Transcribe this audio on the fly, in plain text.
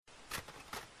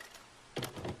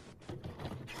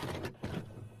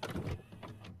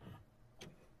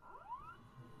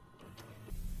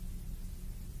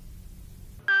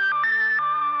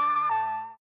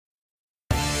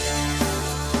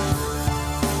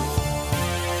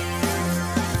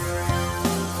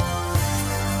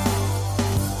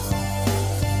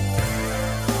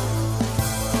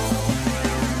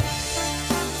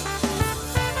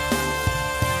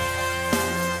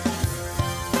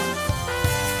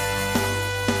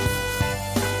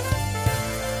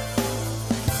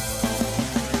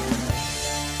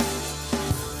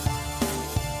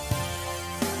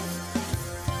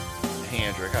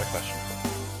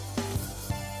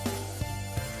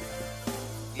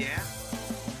Yeah?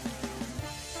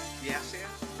 Yeah, Sam?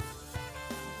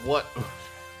 What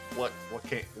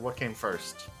what came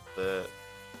first? The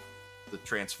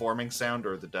transforming sound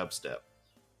or the dubstep?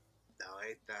 No,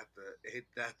 ain't that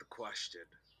the question?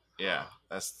 Yeah,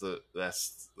 that's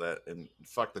that and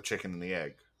fuck the chicken and the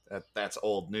egg. That's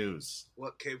old news.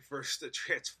 What came first, the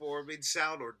transforming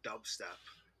sound or dubstep?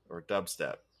 Or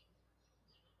dubstep.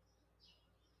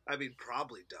 I mean,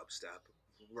 probably dubstep,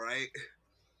 right?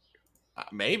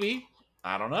 Maybe.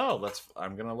 I don't know.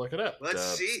 I'm gonna look it up. Let's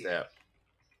see. Dubstep.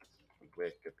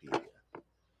 Wikipedia.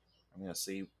 I'm gonna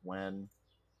see when.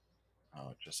 Oh,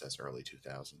 it just says early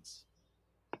 2000s.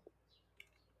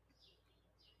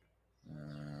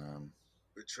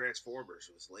 The Transformers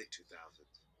was late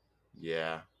 2000s.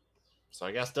 Yeah. So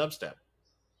I guess dubstep.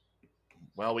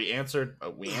 Well, we answered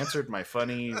my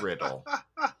funny riddle.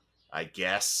 I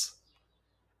guess.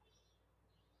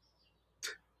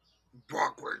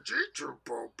 Broadway teacher,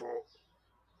 Bobo.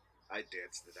 I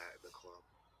danced to that in the club.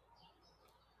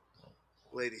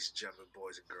 Ladies and gentlemen,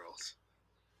 boys and girls.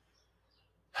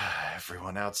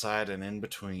 Everyone outside and in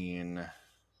between.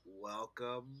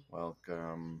 Welcome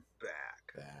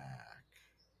back.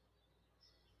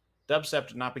 Dubstep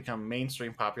did not become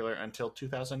mainstream popular until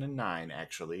 2009,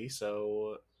 actually,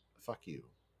 so fuck you.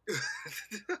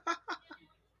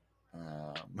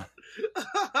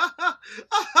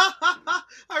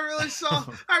 I really saw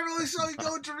you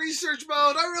go into research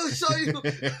mode. I really saw you.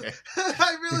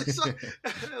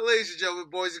 Ladies and gentlemen,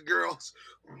 boys and girls.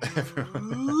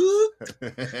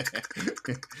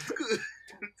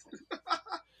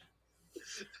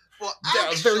 Well,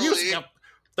 actually,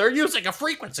 they're using a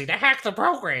frequency to hack the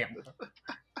program.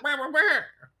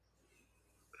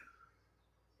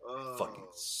 Fucking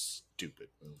stupid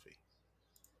movie.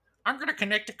 I'm gonna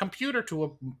connect a computer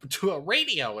to a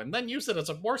radio and then use it as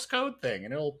a Morse code thing,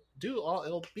 and it'll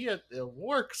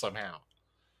work somehow.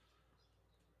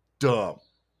 Dumb.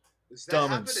 Does that Dumb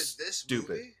happen and in this stupid.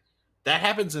 movie? That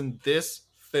happens in this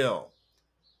film.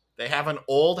 They have an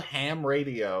old ham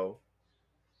radio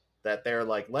that they're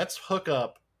like, let's hook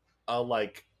up a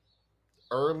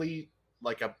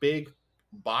a big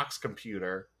box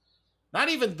computer. Not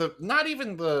even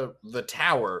the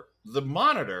tower, the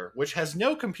monitor, which has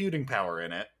no computing power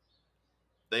in it.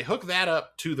 They hook that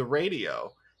up to the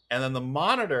radio, and then the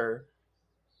monitor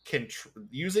can,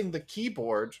 using the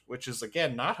keyboard, which is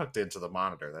again not hooked into the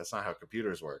monitor. That's not how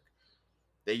computers work.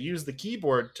 They use the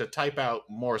keyboard to type out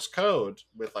Morse code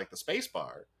with like the space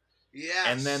bar. Yes.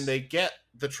 And then they get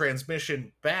the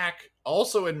transmission back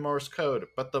also in Morse code,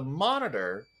 but the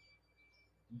monitor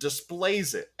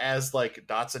displays it as like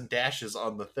dots and dashes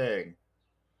on the thing,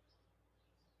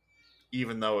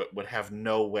 even though it would have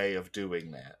no way of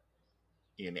doing that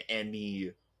in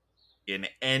any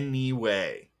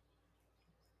way.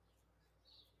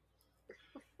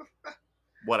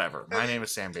 Whatever. My name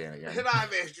is Sam Bannigan. And I'm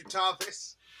Andrew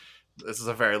Thomas. This is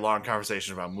a very long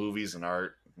conversation about movies and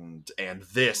art and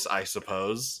this, I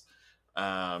suppose.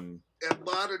 And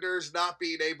monitors not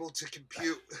being able to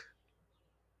compute.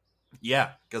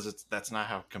 Yeah, because that's not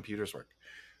how computers work.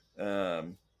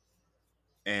 And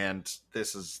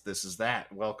this is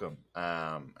that. Welcome.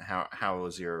 How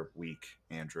was your week,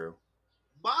 Andrew?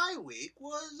 My week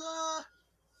was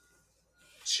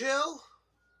chill.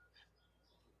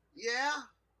 Yeah.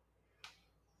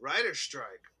 Writer's strike.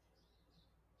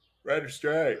 Writer's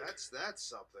strike. That's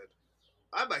something.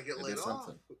 I might get laid off.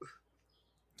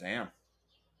 Damn.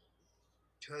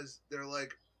 Because they're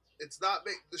like,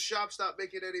 the shop's not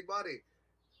making any money.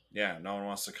 Yeah, no one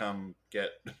wants to come get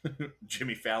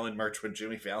Jimmy Fallon merch when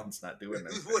Jimmy Fallon's not doing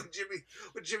it.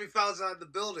 when Jimmy Fallon's not in the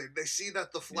building, they see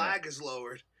that the flag is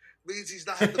lowered. Means he's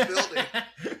not in the building.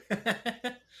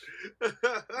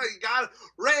 You gotta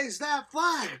raise that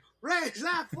flag. Raise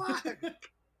that flag.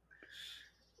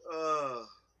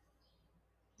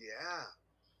 Yeah,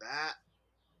 that.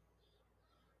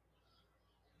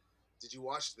 Did you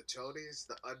watch the Tonys,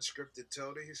 the unscripted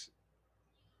Tonys?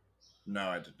 No,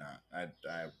 I did not. I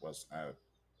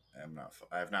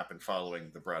have not been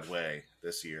following the Broadway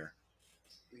this year.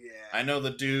 Yeah. I know the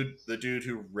dude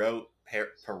who wrote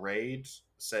Parade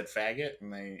said faggot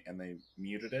and they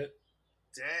muted it.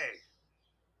 Dang.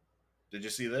 Did you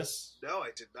see this? No,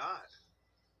 I did not.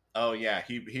 Oh yeah,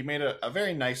 he made a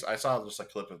very nice. I saw just a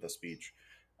clip of the speech,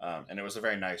 and it was a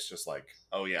very nice, just like,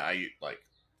 oh yeah, I like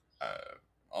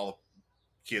all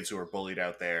kids who are bullied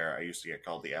out there. I used to get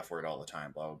called the F word all the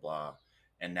time, blah blah blah,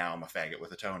 and now I'm a faggot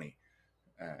with a Tony,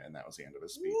 and that was the end of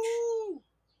his speech. Woo!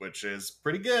 Which is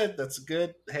pretty good. That's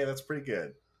good. Hey, that's pretty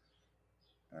good.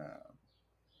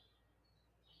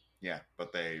 Yeah,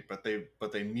 but they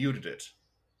muted it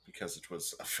because it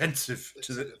was offensive It's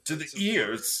to an the offensive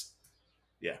ears.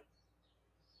 Yeah.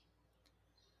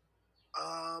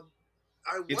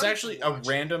 It's actually a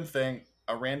random thing.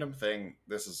 A random thing.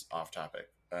 This is off topic.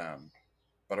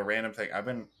 But a random thing. I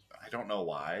don't know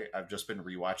why. I've just been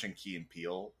rewatching Key and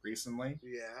Peele recently.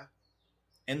 Yeah.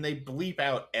 And they bleep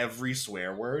out every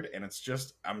swear word, and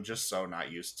I'm just so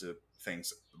not used to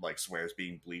things like swears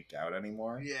being bleeped out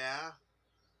anymore. Yeah.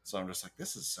 So I'm just like,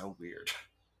 this is so weird.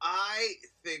 I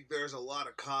think there's a lot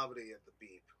of comedy in the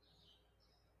beep.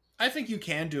 I think you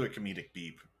can do a comedic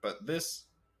beep, but this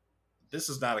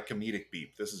is not a comedic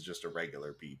beep. This is just a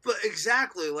regular beep. But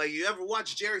exactly, like, you ever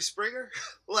watch Jerry Springer?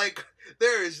 Like,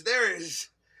 there is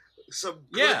some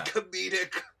good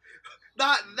comedic.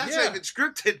 That's not even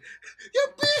scripted. You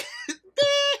beep.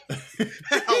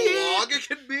 How long it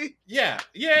can be. Yeah.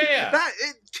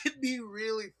 It can be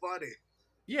really funny.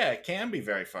 Yeah, it can be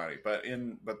very funny, but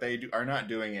they are not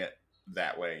doing it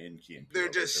that way in Key and Peele.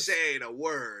 They're just saying a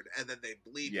word and then they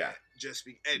bleep it.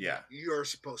 And yeah. You're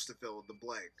supposed to fill in the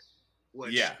blank.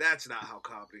 Which that's not how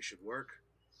comedy should work.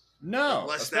 No,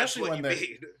 unless especially that's what when you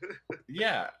mean.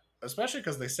 Yeah, especially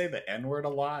because they say the N-word a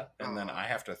lot, and then I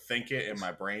have to think it in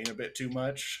my brain a bit too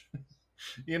much.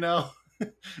 You know,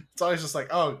 it's always just like,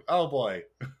 oh boy.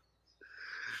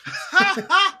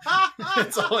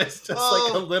 It's always just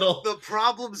like a little. The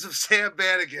problems of Sam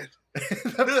Bannigan.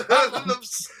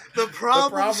 the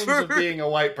problems of being a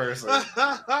white person.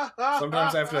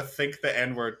 Sometimes I have to think the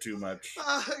N-word too much.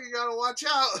 You gotta watch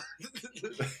out.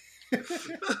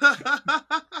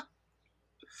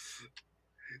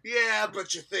 Yeah,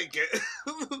 but you think it.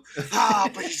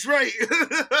 But he's right.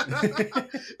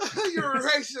 You're a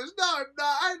racist. No, I'm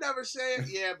not. I never say it.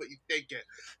 Yeah, but you think it.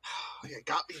 You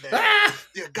got me there.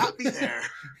 You got me there.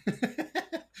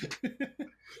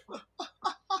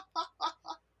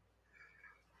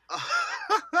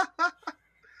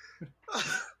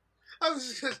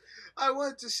 I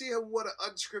wanted to see what an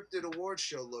unscripted award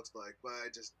show looked like, but I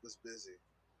just was busy.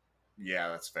 Yeah,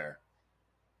 that's fair.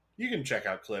 You can check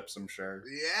out clips, I'm sure.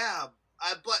 Yeah,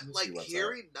 but like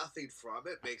hearing nothing from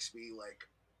it makes me like,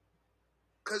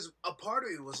 because a part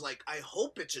of me was like, I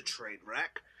hope it's a train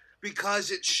wreck because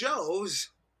it shows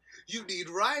you need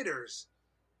writers.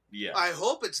 Yeah. I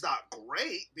hope it's not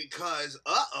great because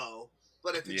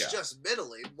but if it's just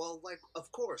middling, well, like,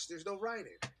 of course, there's no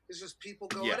writing. It's just people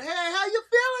going, hey, how you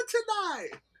feeling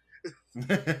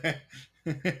tonight?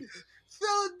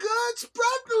 Feeling good?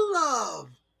 Spread the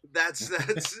love. That's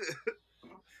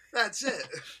it.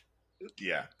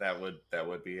 Yeah, that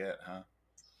would be it, huh?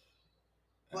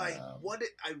 Like,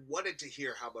 I wanted to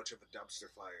hear how much of a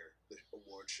dumpster fire the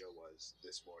award show was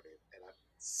this morning, and I'm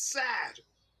sad.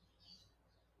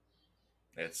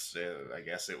 It's I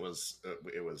guess it was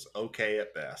okay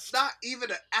at best. Not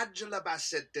even Angela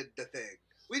Bassett did the thing.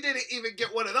 We didn't even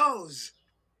get one of those.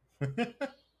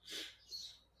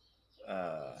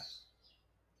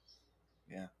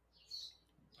 Yeah.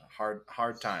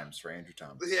 Hard times for Andrew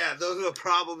Thomas. Yeah, those are the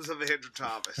problems of Andrew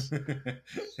Thomas.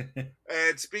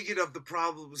 And speaking of the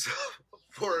problems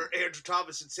for Andrew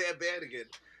Thomas and Sam Bannigan,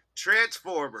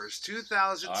 Transformers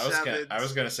 2007. I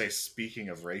was gonna say, speaking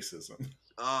of racism.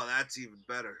 Oh, that's even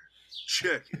better.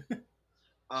 Check it.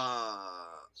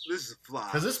 This is Fly.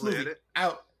 Because this movie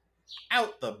out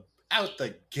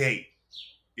the gate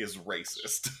is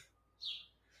racist.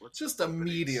 Just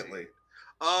immediately.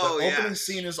 Oh, the opening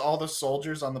scene is all the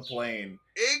soldiers on the plane.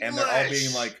 English! And they're all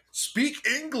being like, speak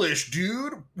English,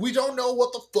 dude! We don't know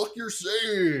what the fuck you're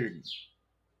saying!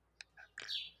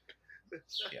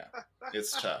 Yeah,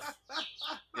 it's tough.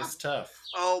 It's tough.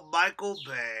 Oh, Michael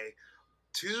Bay,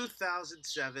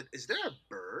 2007. Is there a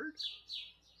bird?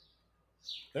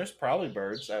 There's probably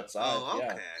birds outside. Oh, okay.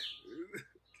 Yeah.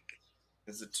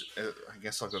 Is it? I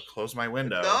guess I'll go close my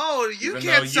window. No, you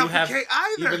can't suffocate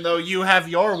either. Even though you have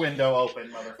your window open,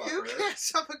 motherfucker. You can't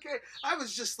suffocate. I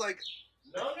was just like...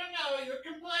 No, you're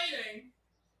complaining.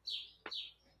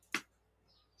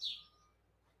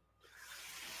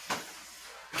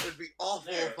 It would be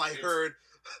awful if I heard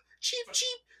cheep,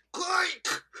 cheep,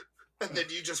 clank, and then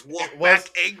you just walk back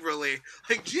angrily.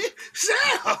 Like,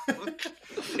 Sam!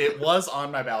 It was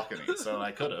on my balcony, so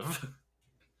I could have.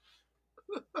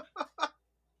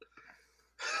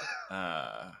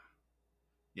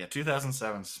 Yeah,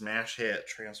 2007 smash hit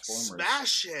Transformers.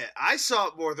 Smash hit. I saw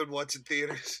it more than once in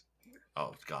theaters.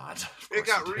 Oh God! It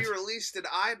got re-released in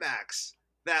IMAX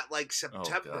that like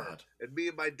September, and me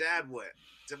and my dad went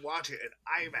to watch it in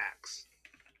IMAX.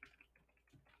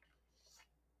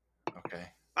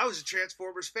 Okay. I was a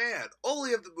Transformers fan,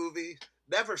 only of the movie.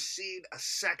 Never seen a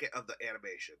second of the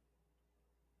animation.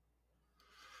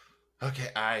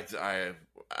 Okay,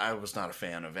 I was not a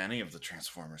fan of any of the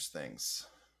Transformers things.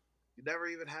 You never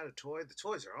even had a toy? The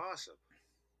toys are awesome.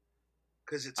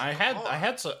 Because it's I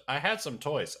had some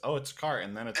toys. Oh, it's a car,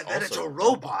 and then it's a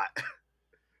robot.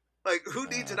 Like, who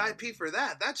needs an IP for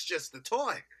that? That's just the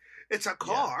toy. It's a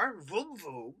car. Yeah. Vroom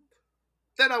vroom.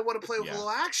 Then I want to play with a little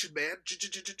Action Man.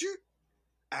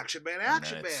 Action Man,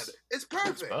 Action Man. It's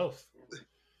perfect. It's both.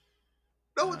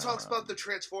 No one talks about the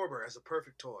Transformer as a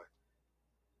perfect toy.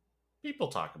 People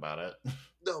talk about it.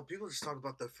 No, people just talk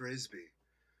about the Frisbee.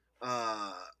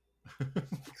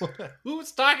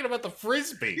 Who's talking about the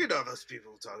Frisbee? You know those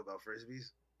people who talk about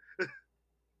Frisbees.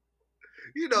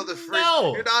 You know the Frisbee.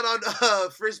 No. You're not on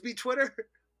Frisbee Twitter?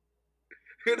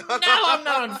 I'm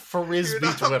not on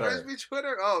Frisbee Twitter. On Frisbee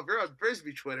Twitter? Oh, if you're on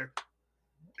Frisbee Twitter,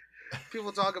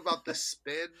 people talk about the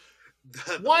spin.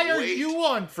 Why are you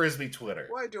on Frisbee Twitter?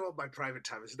 What I do on my private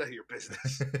time is none of your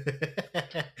business.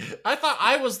 I thought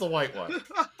I was the white one.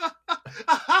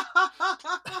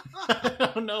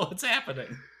 I don't know what's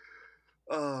happening.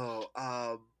 Oh,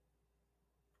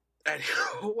 anyway,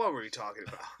 what were we talking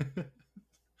about?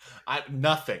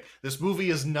 Nothing. This movie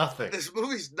is nothing. This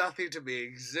movie's nothing to me.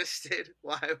 Existed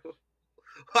while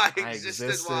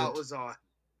existed while it was on.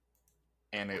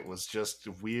 And it was just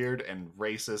weird and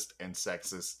racist and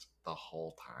sexist the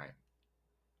whole time.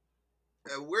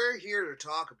 And we're here to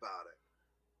talk about it.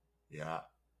 Yeah.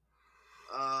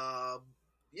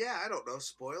 Yeah, I don't know.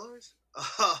 Spoilers?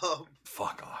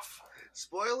 Fuck off.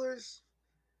 Spoilers?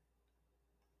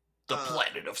 The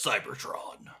planet of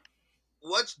Cybertron.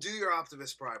 Do your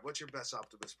Optimus Prime. What's your best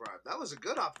Optimus Prime? That was a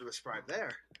good Optimus Prime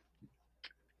there.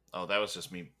 Oh, that was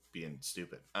just me being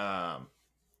stupid. I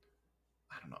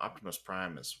don't know. Optimus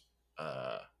Prime is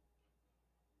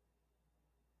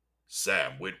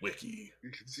Sam Witwicky.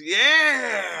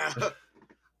 Yeah!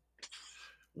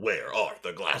 Where are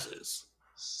the glasses?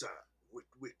 Sam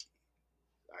Witwicky.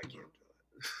 I can't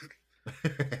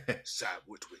do it. Sam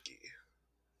Witwicky.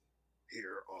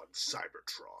 Here on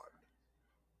Cybertron.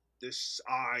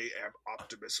 I am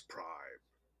Optimus Prime.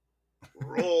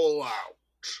 Roll out.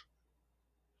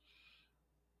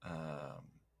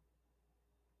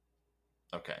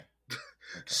 Okay.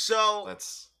 So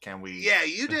can we? Yeah,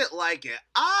 you didn't like it.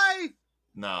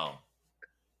 No.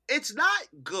 It's not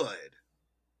good,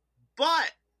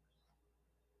 but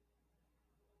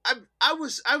I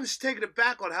was taken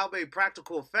aback on how many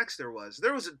practical effects there was.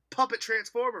 There was a puppet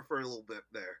transformer for a little bit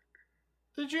there.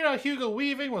 Did you know Hugo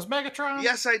Weaving was Megatron?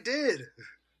 Yes, I did.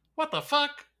 What the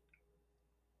fuck?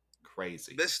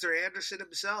 Crazy. Mr. Anderson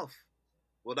himself.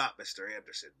 Well, not Mr.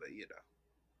 Anderson, but you know.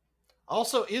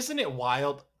 Also, isn't it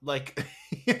wild? Like,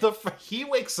 he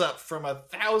wakes up from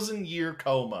 1,000-year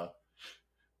coma,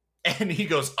 and he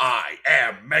goes, "I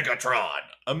am Megatron!"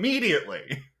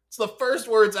 Immediately. It's the first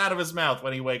words out of his mouth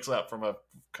when he wakes up from a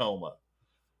coma.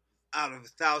 Out of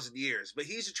 1,000 years. But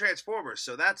he's a Transformer,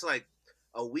 so that's like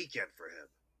a weekend for him.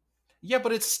 Yeah,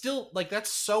 but it's still, like, that's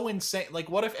so insane. Like,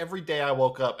 what if every day I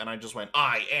woke up and I just went,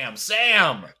 "I am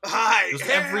Sam!"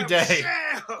 Every day.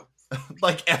 Sam!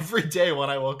 Like, every day when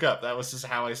I woke up, that was just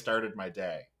how I started my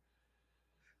day.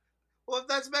 Well, if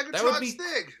that's Megatron's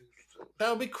thing. That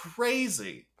would be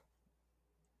crazy.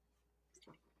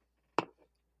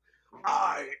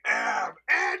 I am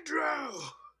Andrew!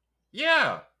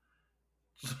 Yeah.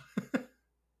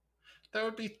 That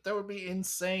would be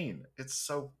insane. It's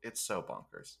so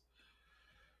bonkers.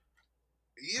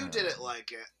 You didn't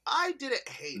like it. I didn't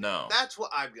hate it. That's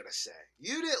what I'm going to say.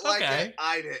 You didn't like it.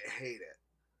 I didn't hate it.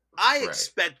 I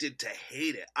expected to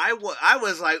hate it. I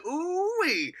was like,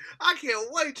 ooh-wee, I can't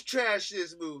wait to trash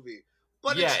this movie.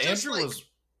 But yeah, it's just Andrew was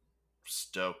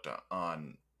stoked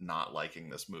on not liking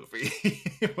this movie.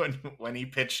 when he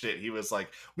pitched it, he was like,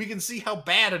 "We can see how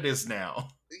bad it is now."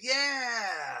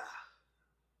 Yeah.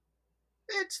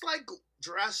 It's like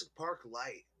Jurassic Park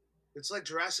light. It's like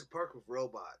Jurassic Park with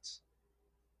robots.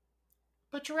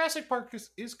 But Jurassic Park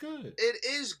is good. It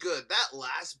is good. That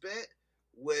last bit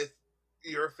with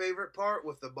your favorite part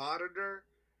with the monitor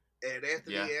and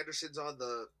Anthony Anderson's on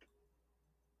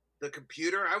the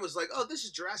computer, I was like, oh, this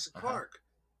is Jurassic Park.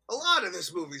 A lot of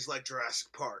this movie's like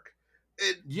Jurassic Park.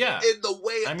 In the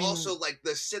way also like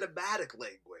the cinematic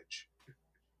language.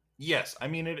 Yes, I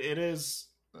mean it is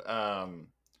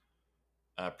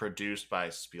produced by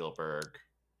Spielberg,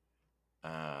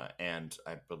 and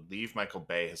I believe Michael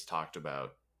Bay has talked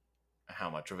about how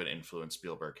much of an influence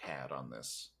Spielberg had on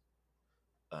this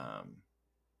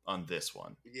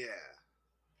one. Yeah.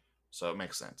 So it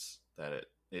makes sense that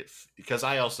it because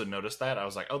I also noticed that. I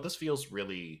was like, oh, this feels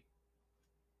really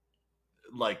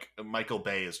like Michael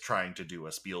Bay is trying to do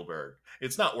a Spielberg.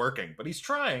 It's not working, but he's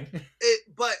trying.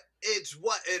 But it's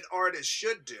what an artist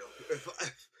should do. If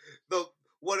the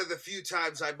one of the few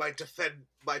times I might defend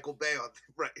Michael Bay on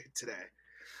right today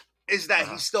is that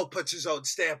he still puts his own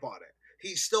stamp on it.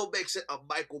 He still makes it a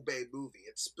Michael Bay movie.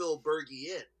 It's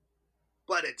Spielbergian,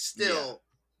 but it's still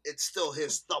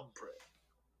his thumbprint.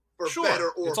 For better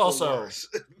or it's for also worse.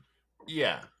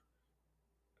 yeah.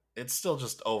 It's still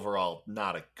just overall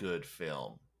not a good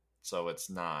film. So it's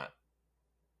not.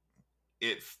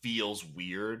 It feels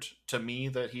weird to me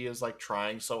that he is like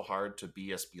trying so hard to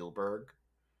be a Spielberg.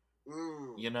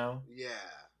 You know? Yeah.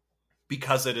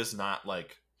 Because it is not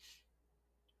like,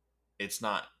 it's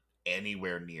not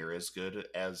anywhere near as good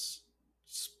as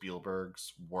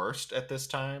Spielberg's worst at this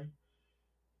time.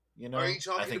 You know? Are you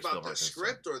talking about Spielberg the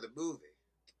script or the movie?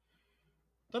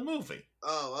 The movie.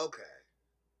 Oh, okay.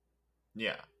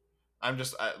 Yeah. I'm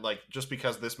just just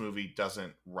because this movie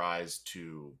doesn't rise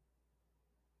to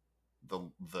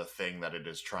the thing that it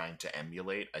is trying to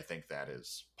emulate, I think that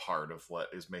is part of what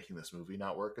is making this movie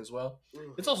not work as well.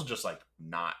 Mm-hmm. It's also just like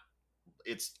not.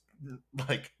 It's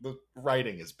like the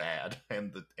writing is bad,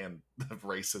 and the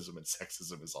racism and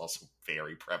sexism is also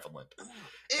very prevalent,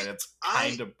 and it's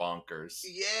kind of bonkers.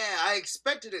 Yeah, I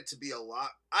expected it to be a lot.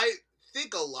 I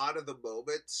think a lot of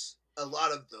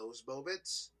those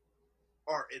moments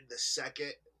are in the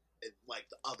second and like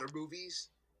the other movies,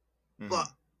 but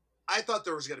I thought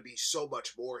there was going to be so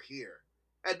much more here.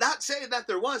 And not saying that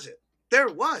there wasn't. There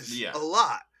was a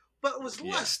lot, but it was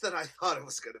less than I thought it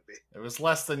was going to be. It was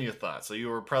less than you thought, so you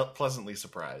were pleasantly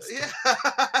surprised. Yeah.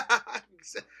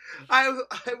 I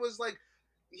was like,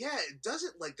 yeah, it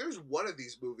doesn't, like, there's one of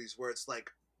these movies where it's like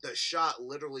the shot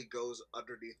literally goes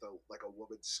underneath a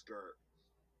woman's skirt.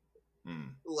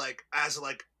 Like, as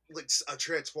like a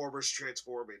Transformers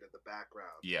transforming in the background.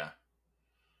 Yeah.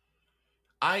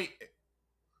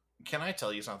 Can I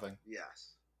tell you something?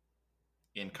 Yes.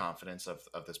 In confidence of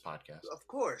this podcast? Of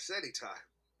course, anytime.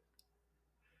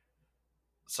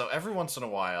 So every once in a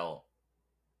while,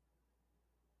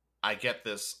 I get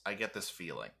this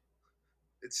feeling.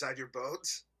 Inside your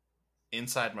bones?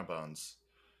 Inside my bones.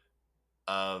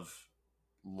 Of,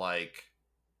 like,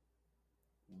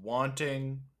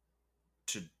 wanting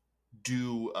to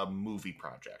do a movie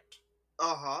project.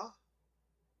 Uh-huh.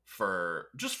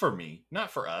 Just for me,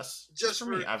 not for us. Just for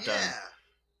me.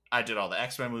 I did all the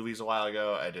X-Men movies a while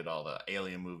ago. I did all the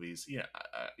Alien movies. Yeah,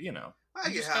 you know. I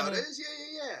get how it is.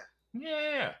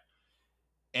 Yeah.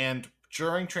 And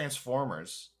during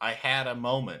Transformers, I had a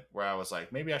moment where I was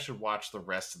like, maybe I should watch the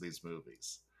rest of these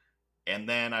movies. And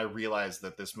then I realized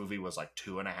that this movie was like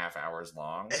 2.5 hours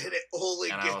long, and it only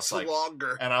gets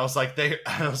longer. And I was like,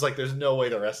 there's no way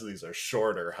the rest of these are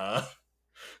shorter, huh?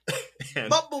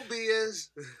 Bumblebee is.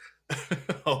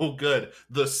 Oh, good.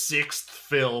 The 6th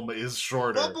film is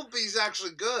shorter. Bumblebee's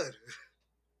actually good.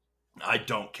 I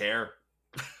don't care.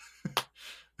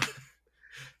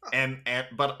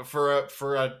 But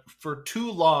for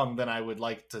too long than I would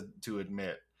like to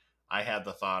admit, I had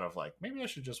the thought of like, maybe I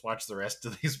should just watch the rest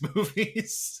of these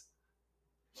movies.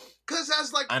 Because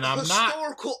as like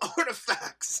historical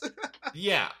artifacts.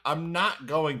 Yeah, I'm not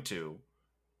going to.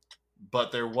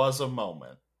 But there was a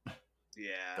moment.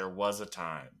 Yeah. There was a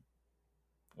time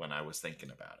when I was thinking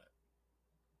about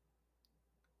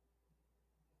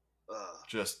it.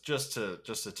 Just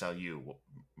to tell you,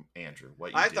 Andrew,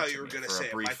 what you I did thought to you were me going to for say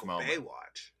a brief Michael moment.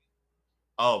 Baywatch.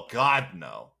 Oh God,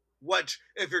 no. What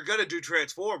if you're going to do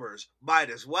Transformers? Might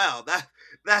as well.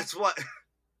 That's what.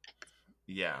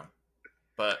 Yeah,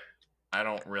 but I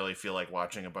don't really feel like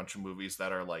watching a bunch of movies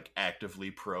that are like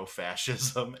actively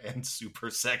pro-fascism and super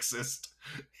sexist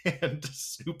and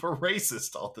super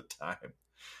racist all the time.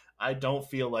 I don't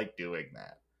feel like doing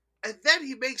that. And then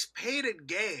he makes Pain and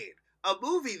Gain, a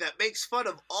movie that makes fun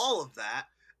of all of that.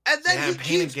 And then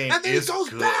he goes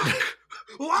good. back.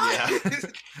 Why? Yeah.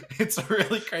 It's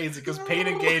really crazy because Pain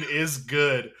and Gain is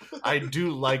good. I do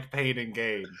like Pain and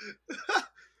Gain.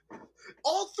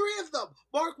 All three of them.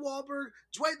 Mark Wahlberg,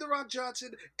 Dwayne The Rock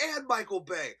Johnson, and Michael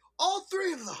Bay. All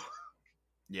three of them.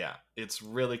 Yeah, it's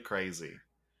really crazy.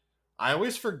 I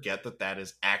always forget that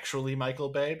is actually Michael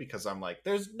Bay because I'm like,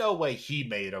 there's no way he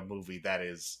made a movie that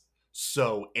is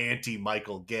so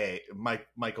anti-Michael Bay, right?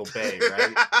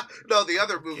 No, the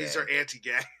other movies are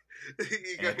anti-gay.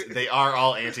 They are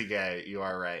all anti-gay. You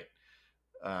are right.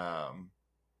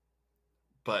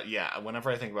 But yeah,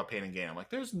 whenever I think about Pain and Gain, I'm like,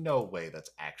 there's no way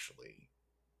that's actually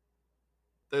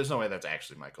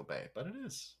Michael Bay, but it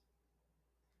is.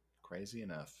 Crazy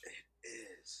enough. It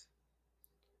is.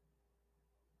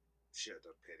 Should have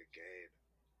done Pain and Gain.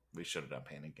 We should have done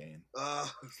Pain and Gain.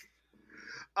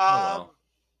 Well.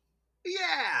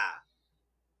 Yeah.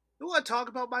 You want to talk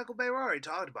about Michael Bay? We're already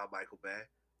talking about Michael Bay.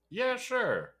 Yeah,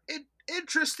 sure.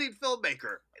 Interesting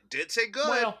filmmaker. I did say good,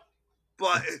 Well,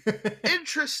 but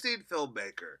interesting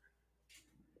filmmaker.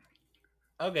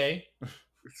 okay.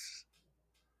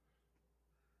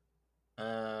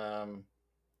 Um,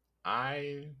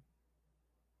 I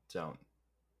don't.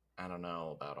 I don't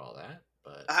know about all that,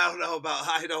 but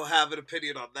I don't have an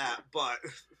opinion on that, but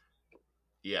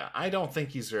yeah, I don't think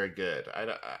he's very good.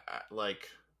 I like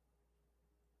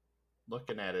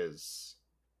looking at his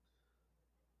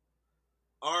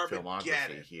filmography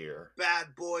Armageddon, here. Bad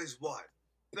Boys 1,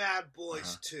 Bad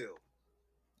Boys 2,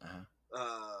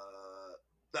 Uh-huh.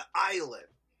 The Island,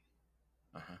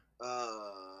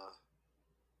 Uh-huh.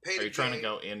 Pain Are you and trying to Gain.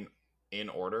 go in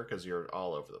order? Because you're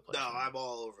all over the place. No, right? I'm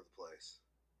all over the place.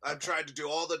 I'm Okay. trying to do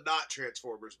all the not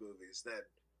Transformers movies. Then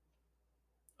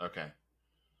Okay.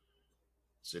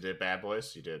 So you did Bad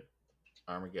Boys. You did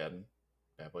Armageddon,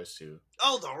 Bad Boys 2,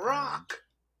 The Rock,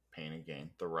 Pain and Gain,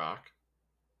 The Rock.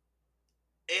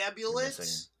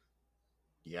 Ambulance,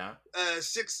 Yeah.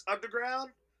 6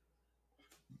 Underground.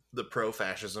 The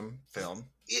pro-fascism film.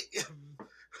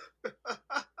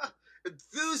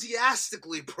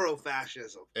 Enthusiastically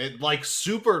pro-fascism. It like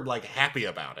super like happy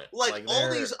about it. Like all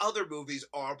they're- these other movies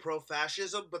are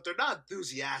pro-fascism, but they're not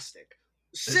enthusiastic.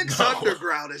 6 No.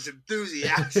 Underground is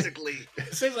enthusiastically.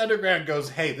 Six Underground goes,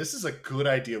 hey, this is a good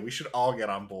idea. We should all get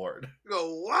on board.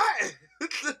 Go, what?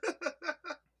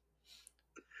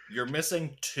 You're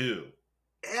missing 2.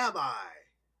 Am I?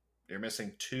 You're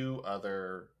missing 2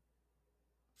 other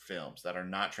films that are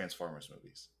not Transformers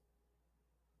movies.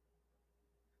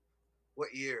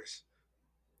 What years?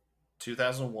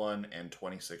 2001 and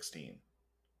 2016.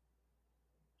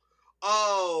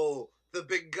 Oh, the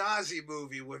Benghazi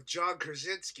movie with John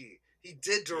Krasinski. He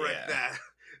did direct Yeah.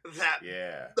 that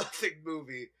Yeah. nothing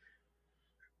movie.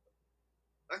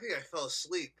 I think I fell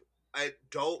asleep. I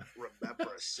don't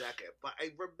remember a second, but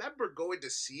I remember going to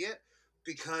see it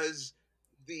because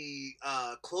the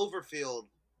Cloverfield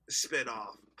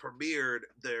spinoff premiered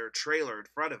their trailer in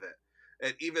front of it.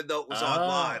 And even though it was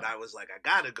online, I was like, I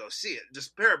gotta go see it.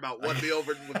 Just Paramount won me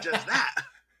over with just that.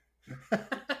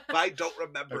 But I don't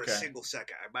remember a single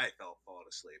second. I might have fallen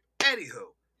asleep.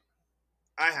 Anywho,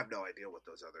 I have no idea what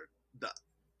the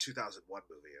 2001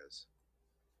 movie is.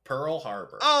 Pearl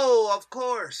Harbor. Oh, of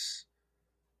course.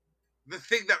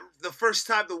 The first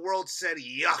time the world said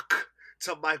yuck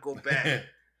to Michael Bay.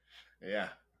 Yeah.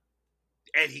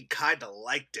 And he kind of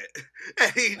liked it.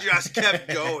 And he just kept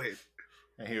going.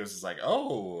 And he was just like,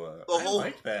 oh, I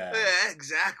like that. Yeah,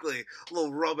 exactly.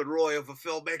 Little Roman Roy of a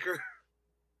filmmaker.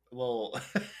 Little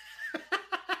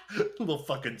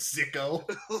fucking sicko.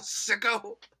 Little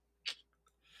sicko.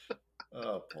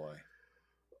 Oh, boy.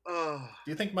 Oh,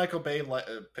 Do you think Michael Bay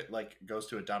like goes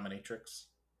to a dominatrix?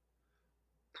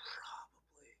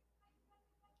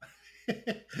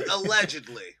 probably.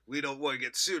 Allegedly. We don't want to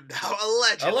get sued now.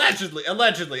 Allegedly.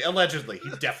 He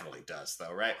definitely does,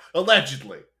 though, right?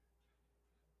 Allegedly.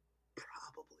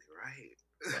 Probably, right?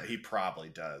 Yeah, he probably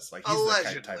does. Like,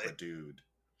 he's the type of dude.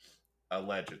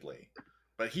 Allegedly.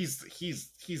 But he's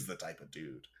the type of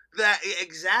dude. That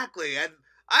exactly. And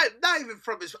I not even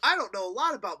from his I don't know a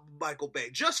lot about Michael Bay,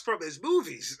 just from his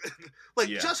movies.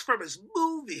 Just from his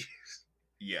movies.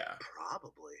 Yeah.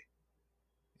 Probably.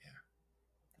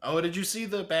 Oh, did you see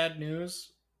the bad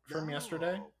news from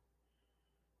yesterday?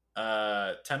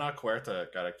 Tenoch Huerta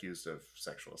got accused of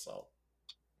sexual assault.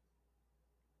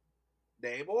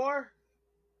 Namor?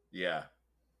 Yeah.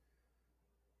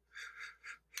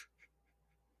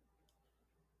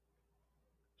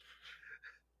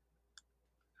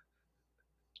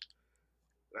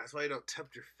 That's why you don't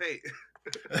tempt your fate.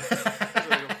 That's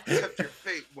why you don't tempt your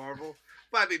fate, Marvel.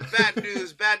 But I mean,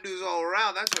 bad news all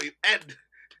around. That's why you end.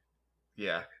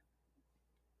 Yeah.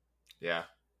 Yeah.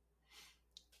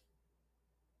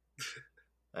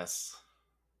 That's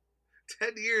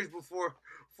 10 years before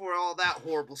all that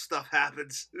horrible stuff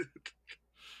happens.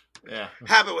 yeah.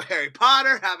 Happened with Harry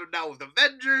Potter, happened now with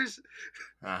Avengers.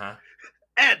 Uh-huh.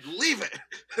 Ed, leave it.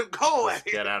 Go away. Just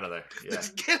get out of there. Yeah.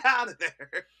 Just get out of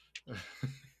there.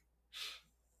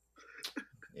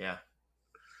 Yeah.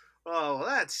 Oh, well,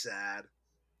 that's sad.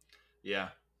 Yeah.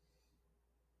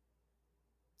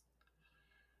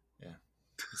 Yeah.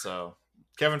 So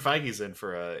Kevin Feige's in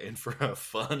for a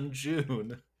fun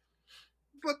June.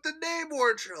 But the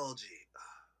Namor trilogy.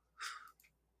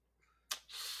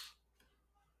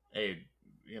 Hey,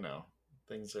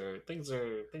 things are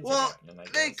Well, happening, I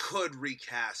they guess. could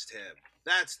recast him.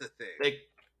 That's the thing.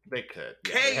 They could.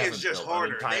 Yeah, Kang they haven't is just built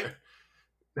an harder.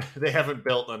 They haven't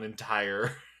built an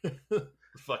entire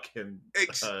fucking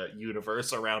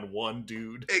universe around one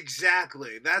dude.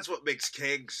 Exactly. That's what makes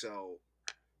Kang so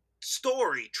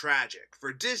story tragic.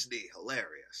 For Disney,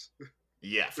 hilarious.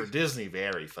 Yeah, for Disney,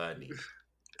 very funny.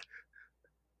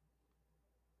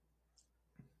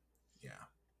 Yeah.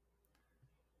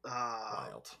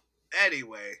 Wild.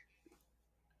 Anyway,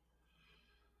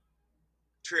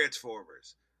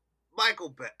 Transformers. Michael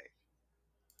Bay.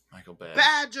 Michael Bay.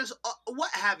 Bad. Just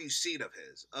what have you seen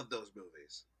of those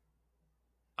movies?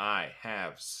 I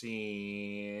have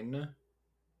seen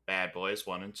Bad Boys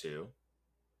 1 and 2.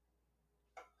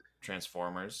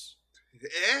 Transformers.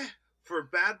 For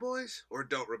Bad Boys, or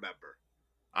don't remember?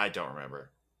 I don't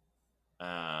remember.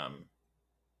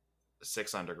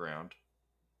 6 Underground.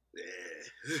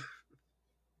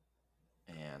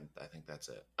 And I think that's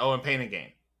it. Oh, and Pain and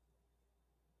Gain.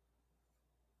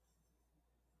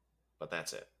 But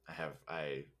that's it.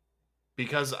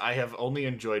 Because I have only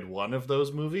enjoyed one of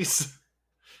those movies.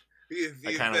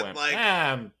 I kind of went, like,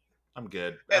 I'm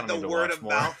good. And the word of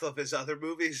mouth of his other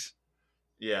movies.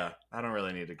 Yeah, I don't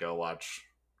really need to go watch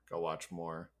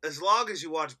more. As long as you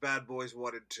watch Bad Boys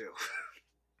 1 and 2.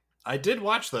 I did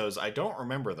watch those. I don't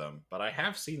remember them, but I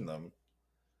have seen them.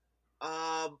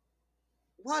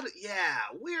 What? Yeah,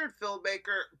 weird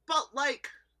filmmaker, but like,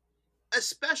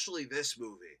 especially this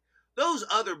movie. Those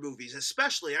other movies,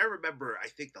 especially, I remember. I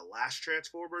think the last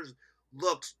Transformers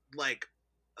looked like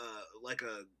a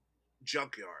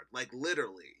junkyard. Like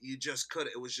literally, you just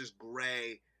couldn't. It was just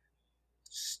gray,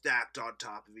 stacked on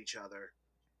top of each other.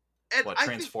 And what,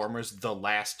 Transformers: The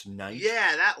Last Night?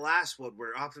 Yeah, that last one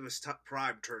where Optimus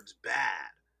Prime turns bad.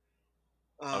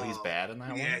 Oh, he's bad in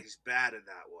that one? Yeah, he's bad in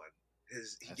that one.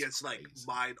 He gets crazy. Like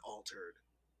mind altered.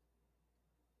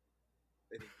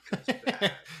 And he becomes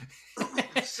bad.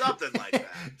 Something like that.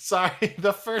 Sorry,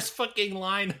 the first fucking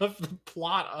line of the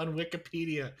plot on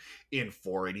Wikipedia. In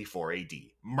 484 AD,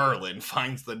 Merlin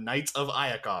finds the Knights of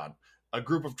Iacon, a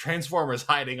group of Transformers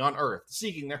hiding on Earth,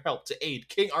 seeking their help to aid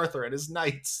King Arthur and his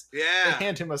knights. Yeah. They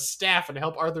hand him a staff and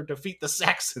help Arthur defeat the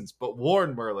Saxons, but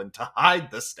warn Merlin to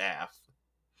hide the staff.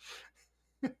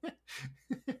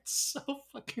 It's so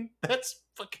fucking... That's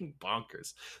fucking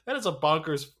bonkers. That is a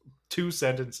bonkers 2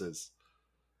 sentences.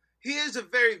 He is a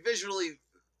very visually...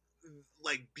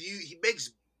 he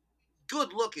makes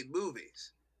good-looking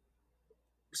movies.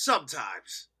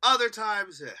 Sometimes. Other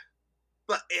times,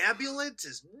 But Ambulance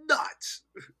is nuts.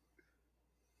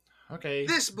 Okay.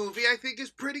 This movie, I think,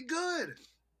 is pretty good.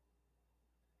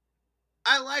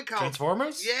 I like how...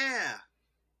 Transformers? Yeah.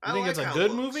 You think it's a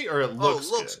good movie, or it looks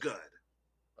good? Oh, it looks good.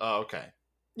 Oh, okay.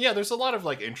 Yeah, there's a lot of,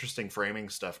 like, interesting framing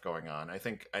stuff going on. I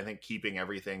think keeping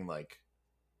everything, like,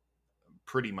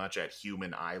 pretty much at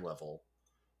human eye level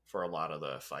for a lot of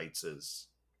the fights is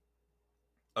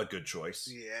a good choice.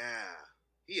 Yeah.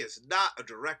 He is not a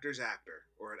director's actor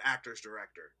or an actor's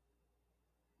director.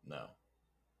 No.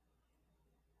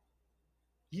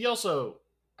 He also,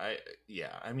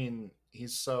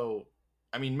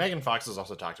 Megan Fox has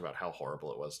also talked about how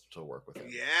horrible it was to work with him.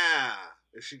 Yeah.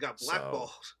 She got blackballed.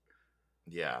 So,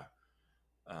 yeah.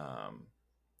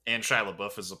 And Shia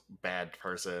LaBeouf is a bad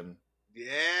person.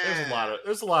 Yeah.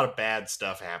 There's a lot of bad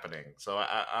stuff happening. So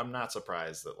I'm not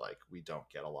surprised that, like, we don't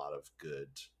get a lot of good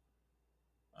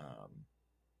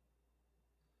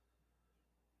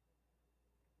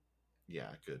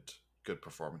good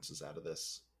performances out of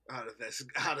this. Out of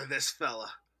this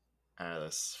fella.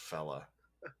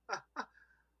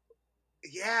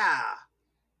 Yeah.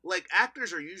 Like,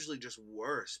 actors are usually just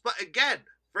worse. But again,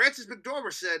 Frances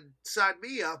McDormand said, sign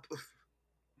me up.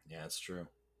 Yeah, it's true.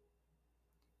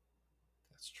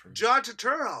 That's true. John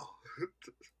Turturro.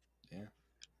 Yeah.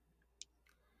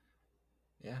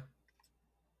 Yeah.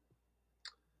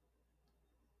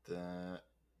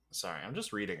 Sorry, I'm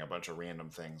just reading a bunch of random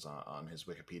things on his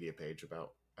Wikipedia page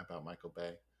about Michael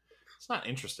Bay. It's not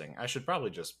interesting. I should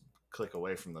probably just click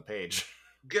away from the page.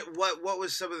 What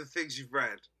was some of the things you've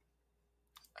read?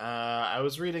 I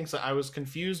was reading, so I was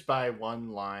confused by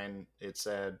one line. It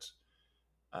said,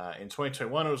 in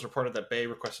 2021, it was reported that Bay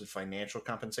requested financial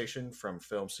compensation from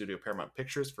film studio Paramount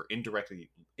Pictures for indirectly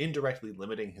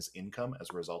limiting his income as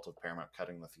a result of Paramount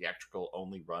cutting the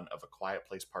theatrical-only run of A Quiet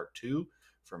Place Part 2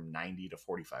 from 90 to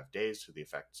 45 days to the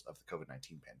effects of the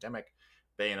COVID-19 pandemic.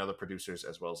 Bay and other producers,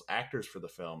 as well as actors for the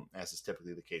film, as is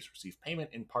typically the case, received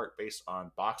payment in part based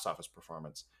on box office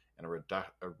performance, and a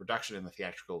reduction in the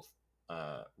theatrical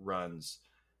run's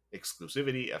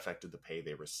exclusivity affected the pay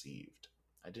they received.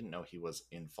 I didn't know he was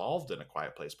involved in A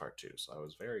Quiet Place Part 2, so I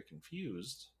was very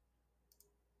confused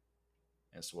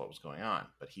as to what was going on.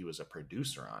 But he was a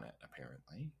producer on it,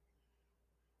 apparently.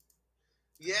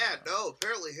 Yeah, no,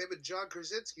 apparently him and John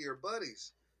Krasinski are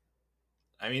buddies.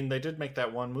 I mean, they did make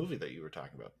that one movie that you were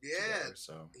talking about. Yeah, together,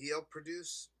 so he helped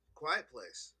produce Quiet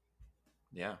Place.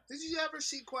 Yeah. Did you ever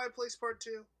see Quiet Place Part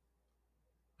 2?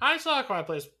 I saw a Quiet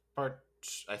Place Part...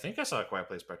 I think I saw a Quiet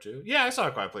Place Part 2. Yeah, I saw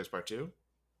a Quiet Place Part 2.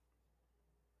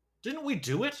 Didn't we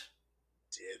do it?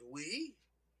 Did we?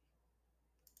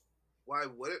 Why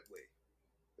wouldn't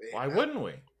we? Why wouldn't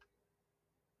we?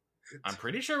 I'm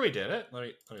pretty sure we did it. Let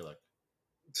me look.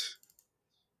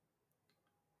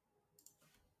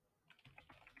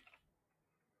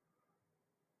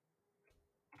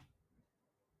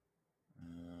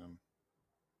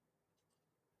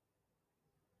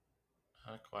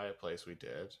 A Quiet Place we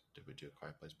did. Did we do a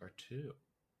Quiet Place Part 2?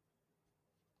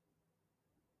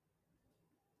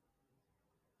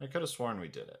 I could have sworn we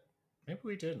did it. Maybe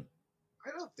we didn't.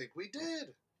 I don't think we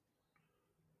did.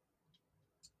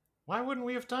 Why wouldn't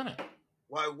we have done it?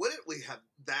 Why wouldn't we have?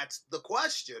 That's the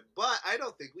question. But I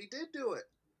don't think we did do it.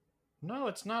 No,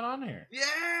 it's not on here.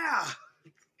 Yeah!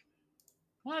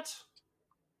 What?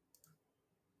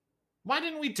 Why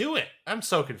didn't we do it? I'm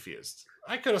so confused.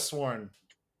 I could have sworn.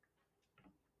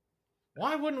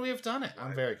 Why wouldn't we have done it?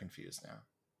 I'm very confused now.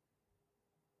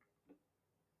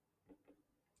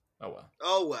 Oh well.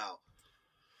 Oh well.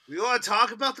 We want to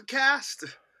talk about the cast?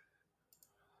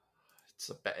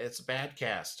 It's a bad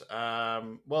cast.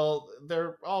 Well,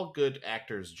 they're all good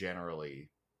actors generally.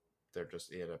 They're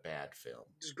just in a bad film.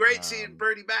 It's great seeing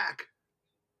Bernie Mac.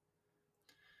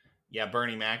 Yeah,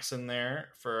 Bernie Mac's in there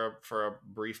for a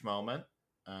brief moment.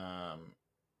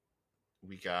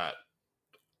 We got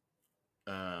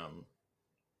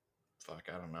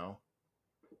I don't know.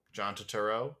 John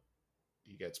Turturro.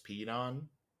 He gets peed on.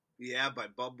 Yeah, by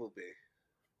Bumblebee.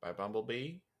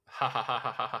 Ha ha ha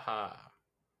ha ha ha ha.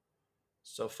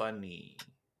 So funny.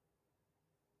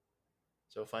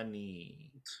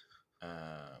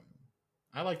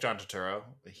 I like John Turturro.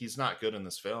 He's not good in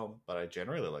this film, but I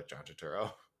generally like John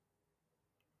Turturro.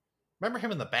 Remember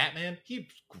him in The Batman? He's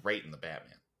great in The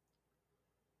Batman.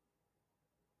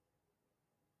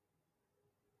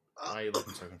 Why are you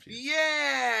looking so confused?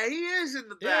 Yeah, he is in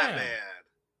The Batman.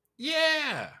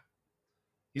 Yeah.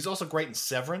 He's also great in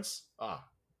Severance.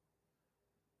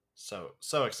 So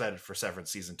excited for Severance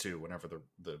season 2 whenever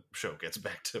the show gets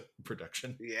back to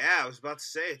production. Yeah, I was about to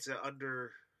say it's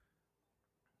under.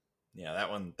 Yeah,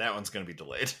 that one's gonna be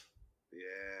delayed.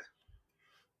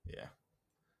 Yeah.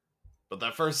 But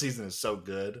that first season is so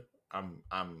good. I'm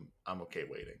okay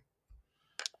waiting.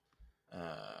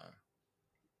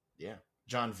 Yeah.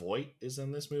 Jon Voight is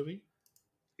in this movie.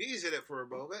 He's in it for a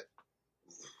moment.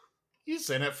 He's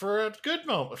in it for a good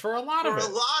moment, for a lot of it.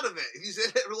 He's in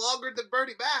it longer than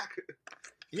Bernie Mac.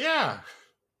 Yeah.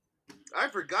 I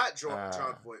forgot Jon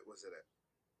Voight was in it.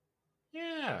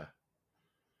 Yeah.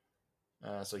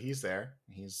 So he's there.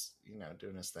 He's,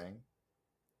 doing his thing.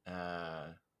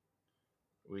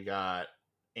 We got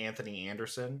Anthony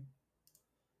Anderson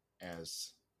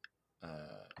as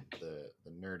the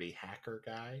nerdy hacker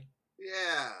guy.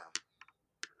 Yeah.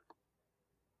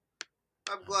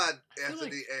 I'm glad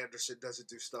Anthony Anderson doesn't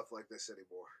do stuff like this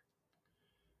anymore.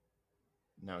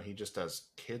 No, he just does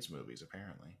kids movies,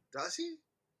 apparently. Does he?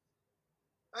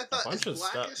 I thought a bunch of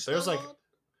Blackish stuff. There's on?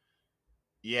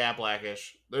 Yeah,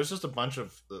 Blackish. There's just a bunch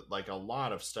of a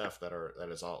lot of stuff that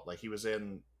is all he was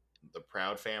in the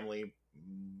Proud Family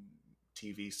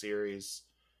TV series,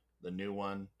 the new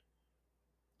one.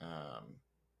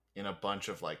 In a bunch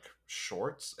of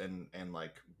shorts and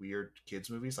weird kids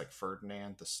movies like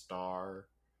Ferdinand the Star,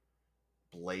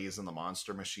 Blaze and the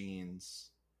Monster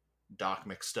Machines, Doc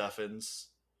McStuffins.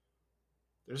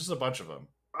 There's just a bunch of them.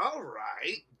 All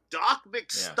right, Doc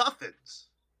McStuffins.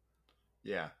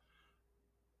 Yeah.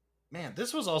 Man,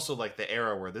 this was also the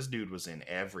era where this dude was in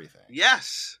everything.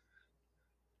 Yes.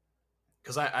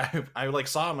 Because I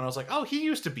saw him and I was like, oh, he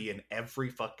used to be in every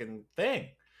fucking thing,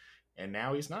 and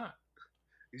now he's not.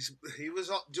 He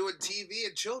was doing TV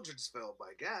and children's film,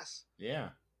 I guess.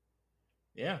 Yeah.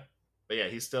 But yeah,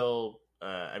 he's still.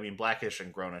 Blackish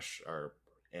and Grownish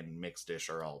and Mixed-ish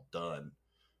are all done,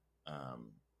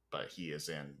 but he is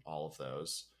in all of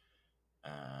those.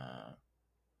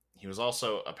 He was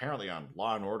also apparently on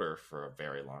Law and Order for a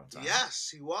very long time. Yes,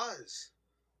 he was.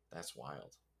 That's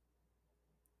wild.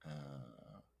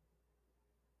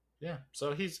 Yeah,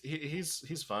 so he's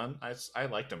fun. I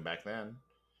liked him back then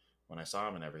when I saw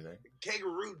him and everything.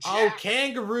 Kangaroo Jack. Oh,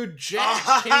 Kangaroo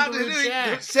Jack. Kangaroo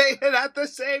Jack. Say it at the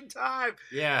same time.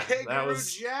 Yeah, Kangaroo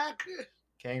Jack.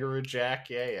 Kangaroo Jack.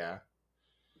 Yeah.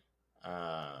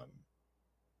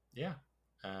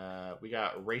 We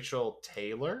got Rachel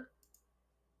Taylor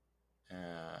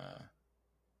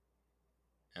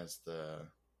as the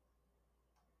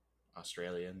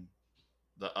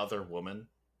other woman,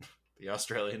 the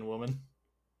Australian woman.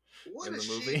 What in has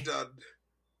the movie. she done?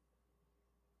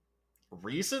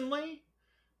 recently,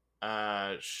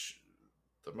 the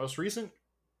most recent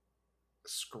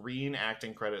screen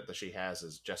acting credit that she has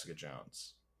is Jessica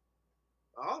Jones.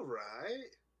 All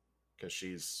right. Because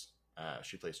she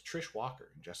plays Trish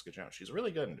Walker in Jessica Jones. She's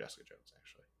really good in Jessica Jones,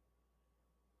 actually.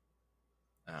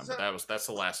 But that's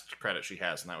the last credit she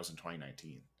has, and that was in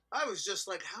 2019. I was just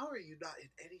like, how are you not in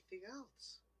anything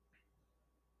else?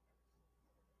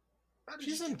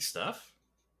 She's in stuff.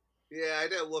 Yeah, I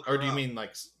didn't look. Or do you mean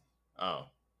like? Oh.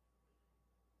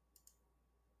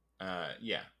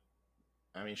 Yeah.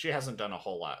 I mean, she hasn't done a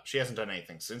whole lot. She hasn't done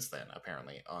anything since then,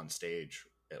 apparently, on stage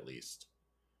at least.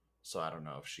 So I don't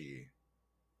know if she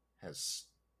has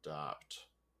stopped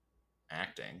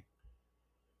acting.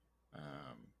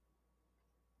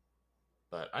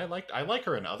 But I like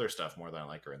her in other stuff more than I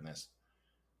like her in this.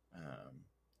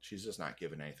 She's just not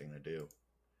given anything to do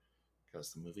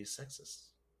because the movie's sexist.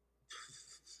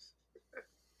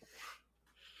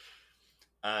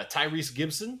 Tyrese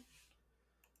Gibson.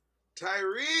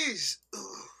 Tyrese.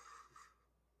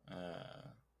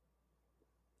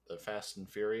 The Fast and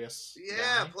Furious.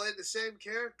 Yeah, guy. played the same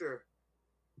character.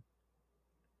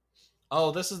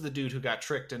 Oh, this is the dude who got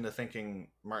tricked into thinking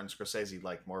Martin Scorsese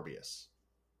liked Morbius.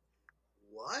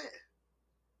 What?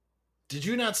 Did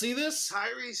you not see this?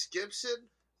 Tyrese Gibson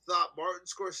thought Martin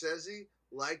Scorsese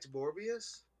liked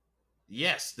Morbius?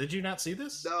 Yes. Did you not see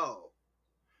this? No.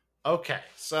 Okay,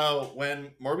 so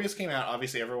when Morbius came out,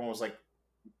 obviously everyone was like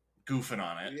goofing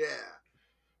on it.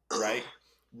 Yeah. Right?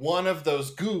 One of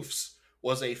those goofs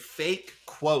was a fake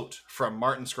quote from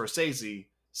Martin Scorsese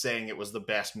saying it was the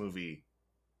best movie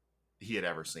he had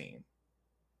ever seen.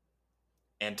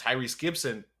 And Tyrese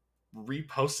Gibson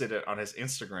reposted it on his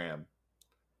Instagram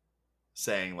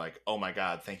saying like, "Oh my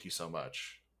God, thank you so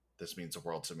much. This means the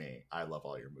world to me. I love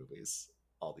all your movies."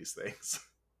 All these things.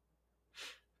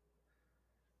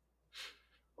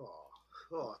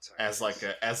 As like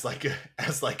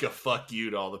a fuck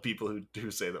you to all the people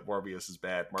who say that Morbius is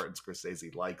bad. Martin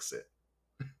Scorsese likes it.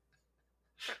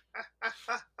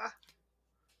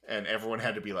 And everyone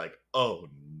had to be like, "Oh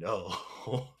no."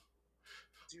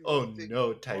 Oh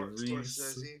no,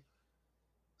 Tyrese.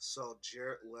 Saw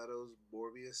Jared Leto's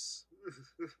Morbius.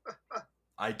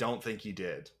 I don't think he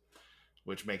did,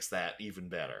 which makes that even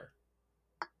better.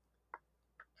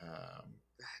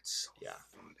 That's so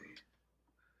funny.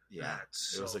 Yeah,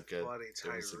 That's it was so a good, funny, it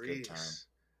was a good time.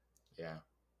 Yeah.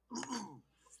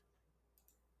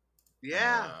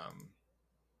 Yeah.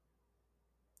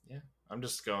 Yeah. I'm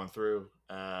just going through.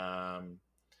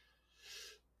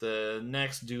 The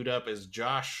next dude up is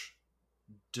Josh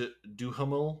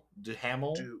Duhamel.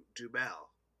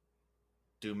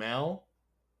 Dumel.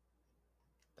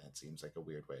 That seems like a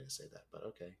weird way to say that, but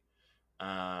okay.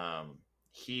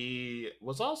 He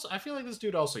was also. I feel like this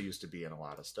dude also used to be in a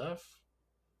lot of stuff.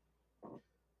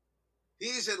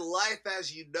 He's in Life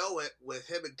as You Know It with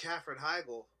him and Katherine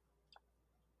Heigl.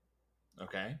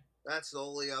 Okay. That's the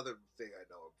only other thing I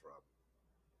know him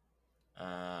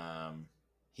from.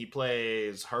 He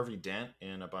plays Harvey Dent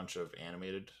in a bunch of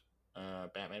animated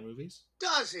Batman movies.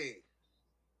 Does he?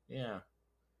 Yeah.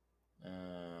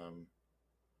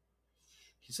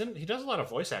 He does a lot of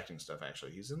voice acting stuff,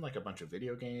 actually. He's in like a bunch of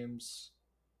video games.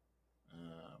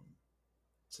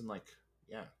 It's in like,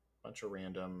 yeah, a bunch of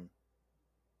random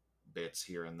bits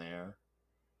here and there.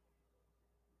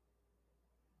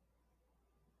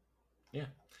 Yeah.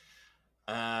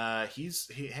 He's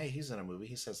in a movie.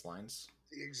 He says lines.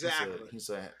 Exactly. He's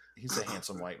a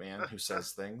handsome white man who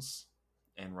says things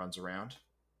and runs around.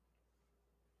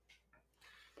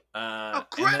 A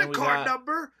credit card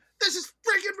number? This is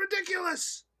freaking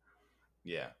ridiculous.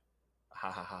 Yeah.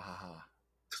 Ha ha ha ha ha.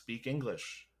 Speak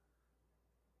English.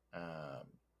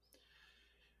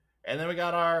 And then we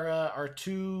got our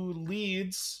two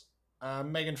leads,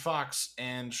 Megan Fox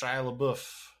and Shia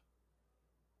LaBeouf,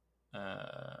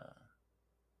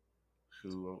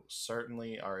 who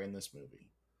certainly are in this movie.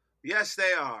 Yes,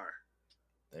 they are.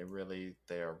 They are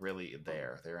really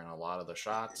there. They're in a lot of the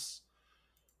shots.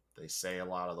 They say a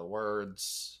lot of the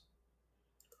words.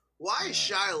 Why is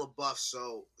Shia LaBeouf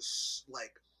so,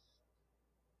 like,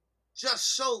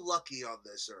 just so lucky on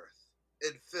this earth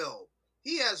in film?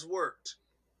 He has worked.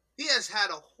 He has had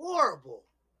a horrible,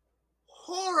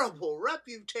 horrible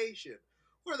reputation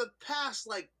for the past,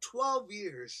 12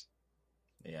 years.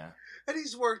 Yeah. And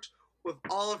he's worked with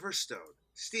Oliver Stone,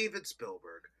 Steven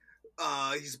Spielberg.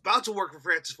 He's about to work for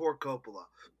Francis Ford Coppola.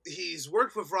 He's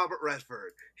worked with Robert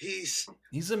Redford. He's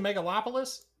in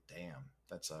Megalopolis? Damn,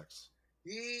 that sucks.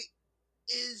 He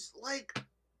is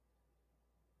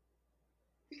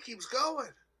he keeps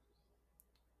going.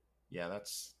 Yeah,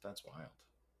 that's wild.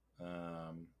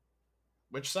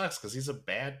 which sucks because he's a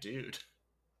bad dude.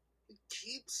 He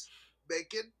keeps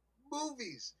making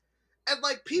movies. And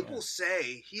like people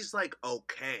say he's like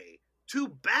okay to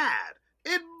bad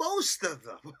in most of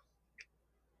them.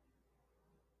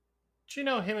 Did you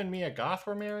know him and Mia Goth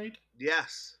were married?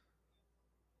 Yes.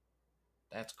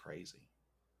 That's crazy.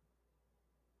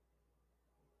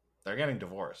 They're getting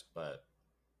divorced, but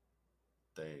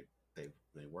they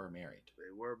were married.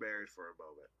 They were married for a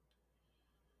moment.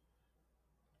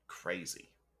 Crazy.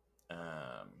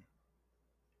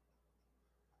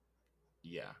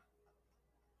 Yeah.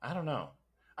 I don't know.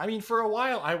 I mean, for a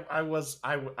while,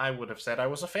 I would have said I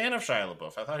was a fan of Shia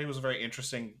LaBeouf. I thought he was a very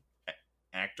interesting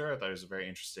actor. I thought he was a very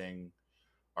interesting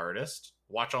artist.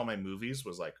 Watch All My Movies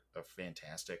was like a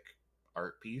fantastic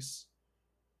art piece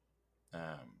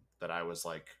that I was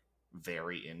like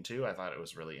very into. I thought it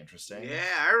was really interesting. Yeah,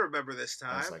 I remember this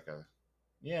time. I was like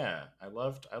I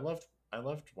loved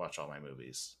Watch All My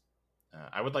Movies.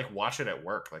 I would like watch it at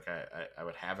work. Like I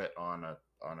would have it on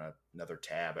another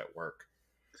tab at work,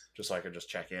 just so I could just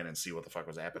check in and see what the fuck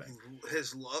was happening.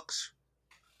 His looks.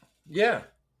 Yeah.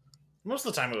 Most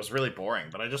of the time it was really boring,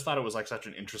 but I just thought it was like such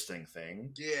an interesting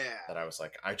thing. Yeah. That I was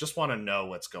like, I just want to know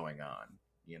what's going on,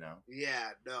 you know? Yeah,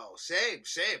 no. Same.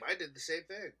 I did the same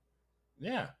thing.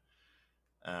 Yeah.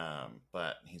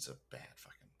 But he's a bad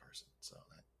fucking person, so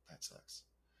that sucks.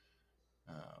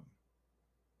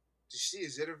 Did you see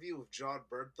his interview with John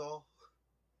Bernthal?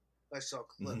 I saw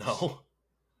clips.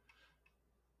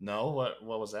 No, what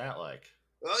was that like?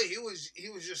 Well, he was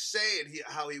just saying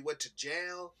how he went to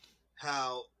jail,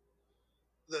 how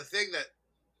the thing that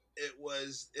it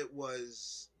was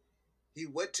he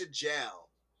went to jail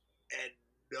and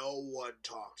no one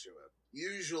talked to him.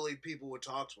 Usually people would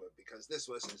talk to him because this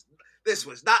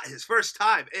was not his first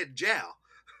time in jail.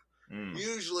 Mm.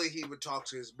 Usually he would talk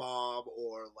to his mom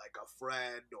or like a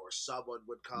friend or someone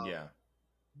would come. Yeah.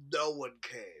 No one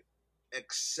came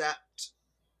except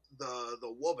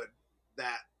the woman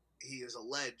that he is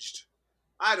alleged.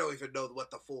 I don't even know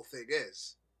what the full thing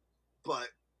is, but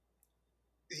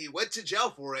he went to jail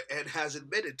for it and has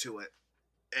admitted to it.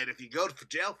 And if you go to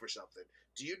jail for something,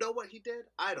 do you know what he did?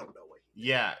 I don't know what he did.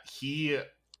 Yeah, he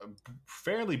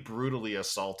fairly brutally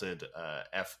assaulted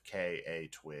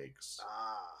FKA Twigs.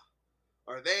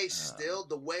 Are they still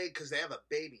the way because they have a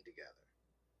baby together?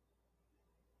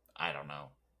 I don't know.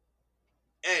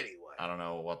 Anyway. I don't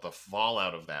know what the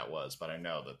fallout of that was, but I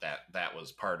know that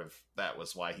was that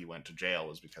was why he went to jail,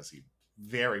 was because he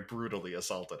very brutally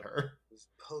assaulted her.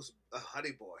 Post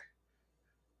Honey Boy.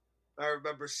 I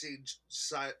remember seeing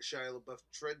Shia LaBeouf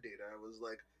trending. I was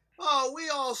like, oh, we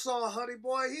all saw Honey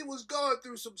Boy. He was going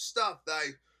through some stuff.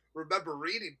 I remember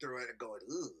reading through it and going,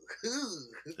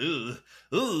 ooh,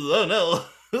 oh no,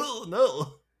 oh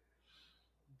no.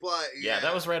 But yeah,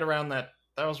 that was right around that.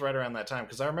 That was right around that time,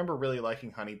 because I remember really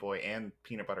liking Honey Boy and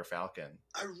Peanut Butter Falcon.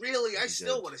 I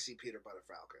still want to see Peanut Butter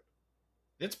Falcon.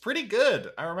 It's pretty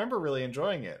good. I remember really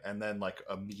enjoying it, and then like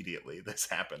immediately this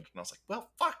happened, and I was like, "Well,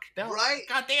 fuck, no, right?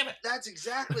 God damn it!" That's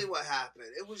exactly what happened.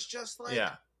 It was just like,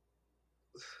 yeah,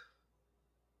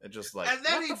 it just like, and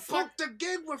then he booked a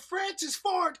gig with Francis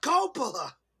Ford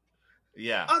Coppola.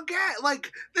 Yeah, again,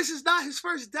 like this is not his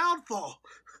first downfall.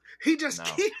 He just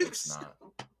keeps. It's not.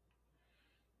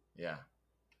 Yeah.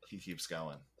 He keeps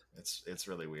going. It's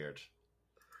really weird.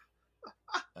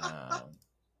 And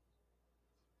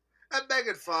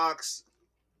Megan Fox.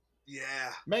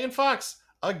 Yeah. Megan Fox,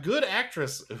 a good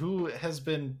actress who has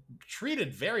been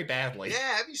treated very badly.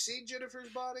 Yeah, have you seen Jennifer's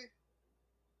Body?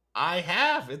 I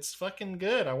have. It's fucking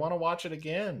good. I want to watch it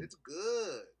again. It's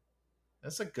good.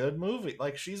 It's a good movie.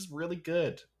 Like, she's really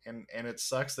good. And it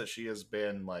sucks that she has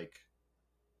been like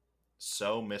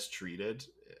so mistreated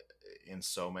in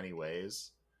so many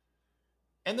ways.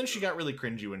 And then she got really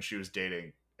cringy when she was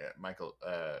dating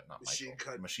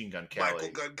Machine Gun Kelly. Michael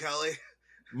Gun Kelly.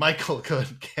 Michael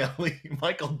Gun Kelly.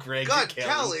 Michael Greg Gun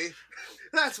Kelly?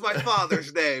 That's my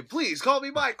father's name. Please call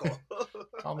me Michael.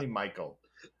 Call me Michael.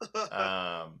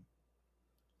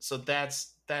 So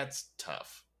that's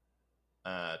tough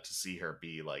to see her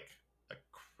be like a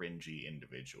cringy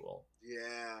individual.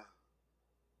 Yeah.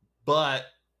 But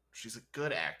she's a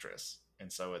good actress.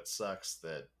 And so it sucks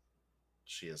that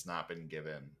she has not been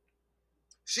given.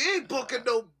 She ain't booking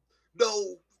no.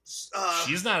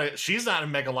 She's not in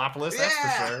Megalopolis. That's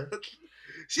for sure.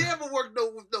 She haven't worked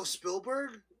with no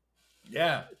Spielberg.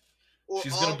 Yeah, or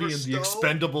she's gonna be in Stone. The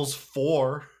Expendables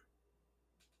 4.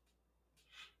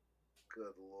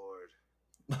 Good lord!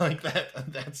 Like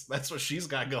that's what she's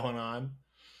got going on.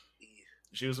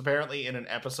 She was apparently in an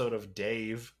episode of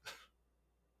Dave.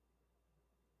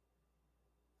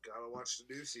 Gotta watch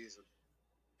the new season.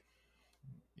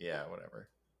 Yeah, whatever.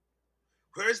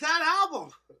 Where's that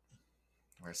album?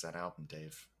 Where's that album,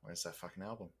 Dave? Where's that fucking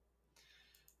album?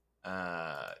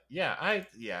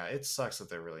 It sucks that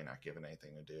they're really not given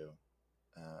anything to do.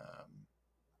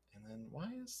 And then why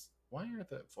are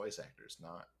the voice actors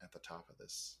not at the top of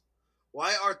this?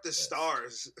 Why aren't the list?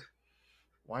 stars?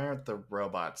 Why aren't the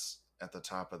robots at the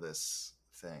top of this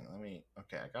thing?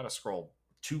 I gotta scroll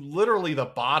to literally the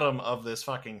bottom of this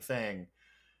fucking thing.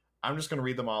 I'm just gonna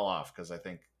read them all off because I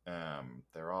think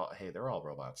they're all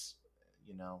robots.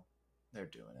 You know, they're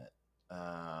doing it.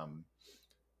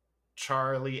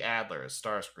 Charlie Adler as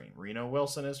Starscream, Reno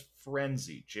Wilson as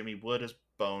Frenzy, Jimmy Wood as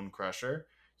Bone Crusher,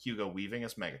 Hugo Weaving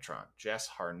as Megatron, Jess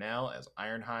Harnell as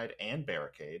Ironhide and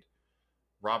Barricade,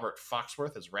 Robert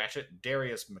Foxworth as Ratchet,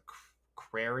 Darius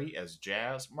McCrary as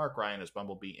Jazz, Mark Ryan as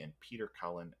Bumblebee, and Peter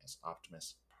Cullen as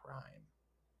Optimus Prime.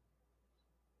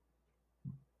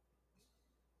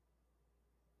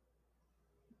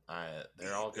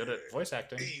 They're all good at voice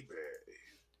acting.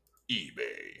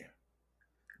 eBay.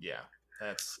 Yeah,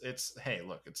 hey,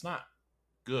 look, it's not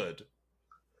good.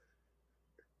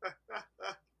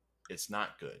 It's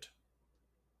not good.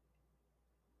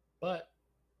 But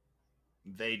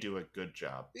they do a good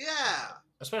job. Yeah.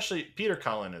 Especially Peter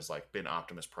Cullen has like been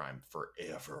Optimus Prime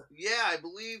forever. Yeah, I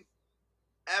believe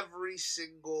every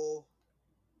single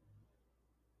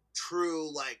true,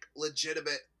 like,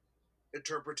 legitimate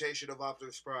interpretation of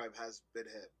Optimus Prime has been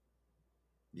him.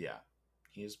 Yeah.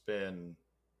 He's been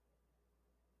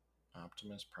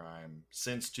Optimus Prime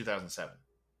since 2007,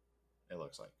 it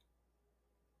looks like.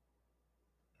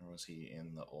 Or was he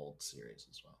in the old series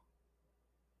as well?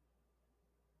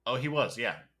 Oh, he was,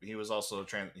 yeah. He was also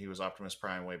he was Optimus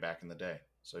Prime way back in the day.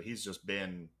 So he's just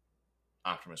been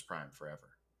Optimus Prime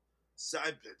forever. So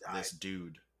this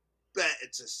dude bet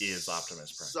it's is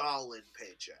Optimus Prime. Solid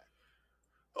paycheck.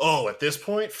 Oh, at this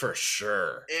point, for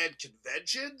sure. And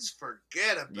conventions,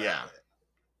 forget about it.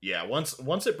 Yeah,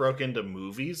 once it broke into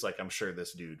movies, like I'm sure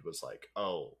this dude was like,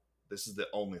 "Oh, this is the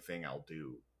only thing I'll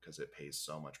do because it pays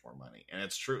so much more money." And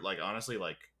it's true. Like honestly,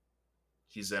 like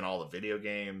he's in all the video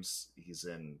games. He's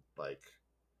in like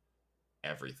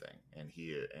everything, and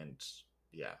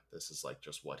this is like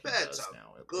just what he does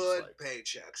now. It good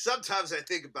paycheck. Sometimes I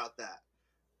think about that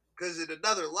because in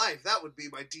another life, that would be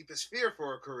my deepest fear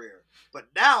for a career. But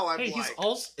now I'm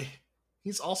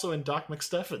he's also in Doc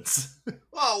McStuffins.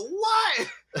 Oh, what?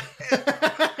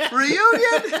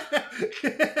 Reunion?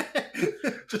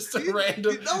 Just a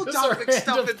random. You know Doc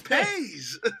McStuffins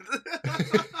pays.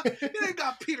 You ain't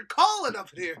got Peter Cullen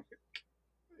up in here.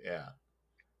 Yeah.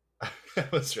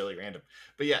 That was really random.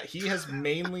 But yeah, he has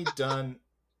mainly done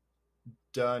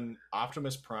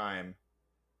Optimus Prime.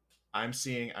 I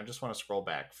just want to scroll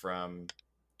back from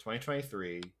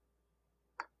 2023.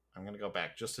 I'm going to go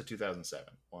back just to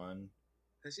 2007.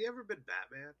 Has he ever been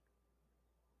Batman?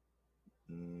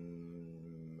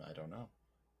 I don't know.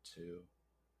 2,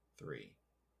 3,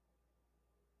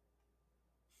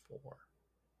 4,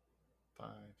 5,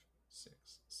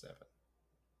 6, 7,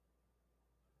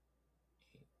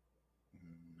 8,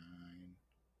 9,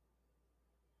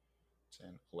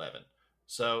 10, 11.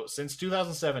 So since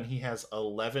 2007, he has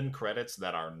 11 credits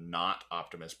that are not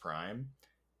Optimus Prime.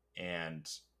 And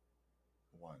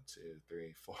 1, 2,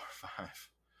 3, 4, 5.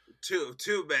 Too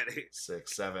many.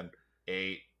 6, 7,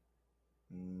 8,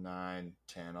 9,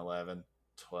 10, 11,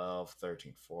 12,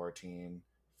 13, 14,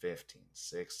 15,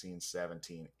 16,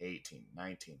 17, 18,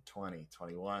 19, 20,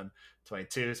 21,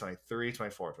 22, 23,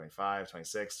 24, 25,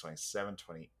 26, 27,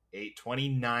 28,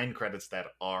 29 credits that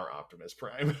are Optimus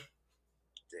Prime.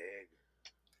 Dang.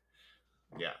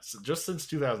 Yeah, so just since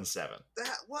 2007.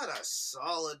 What a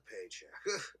solid paycheck.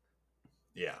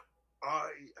 Yeah.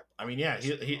 I mean, yeah,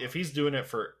 if he's doing it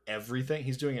for everything,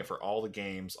 he's doing it for all the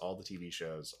games, all the TV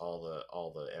shows, all the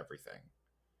everything.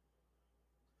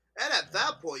 And at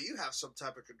that point, you have some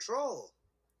type of control.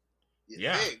 You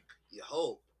think, you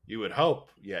hope. You would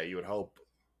hope. Yeah, you would hope.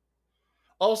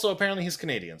 Also, apparently he's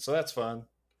Canadian, so that's fun.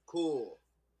 Cool.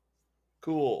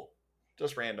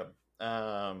 Just random.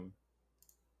 Man,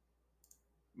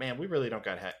 we really don't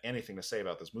got anything to say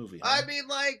about this movie. Huh? I mean,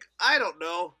 like, I don't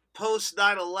know. Post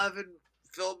 9/11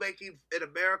 filmmaking in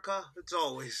America, it's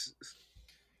always.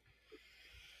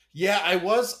 Yeah,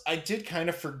 I did kind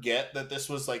of forget that this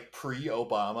was like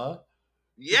pre-Obama.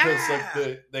 Yeah. Because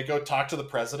like they go talk to the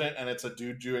president and it's a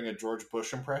dude doing a George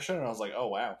Bush impression, and I was like, oh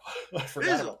wow, I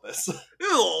forgot about this. It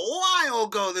was a while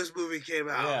ago this movie came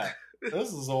out. Yeah,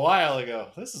 this is a while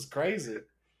ago. This is crazy.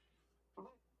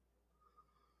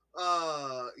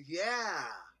 Yeah.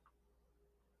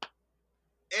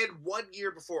 And 1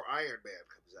 year before Iron Man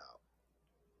comes out.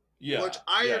 Yeah, Which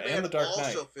Iron and Man the Dark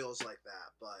also Knight. feels like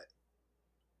that, but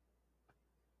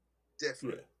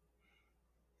different.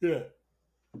 Yeah.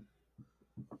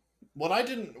 What I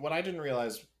didn't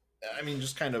realize, I mean,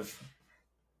 just kind of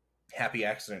happy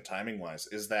accident timing wise,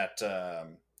 is that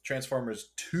Transformers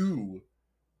 2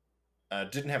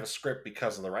 didn't have a script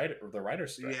because of the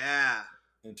writer's strike Yeah.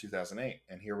 in 2008,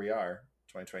 and here we are,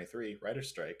 2023, writer's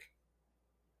strike,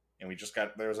 and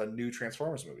there was a new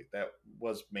Transformers movie that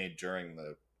was made during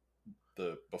the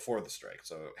before the strike,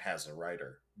 so it has a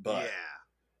writer, but yeah.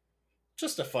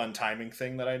 just a fun timing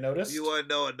thing that I noticed. You want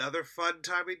to know another fun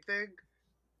timing thing?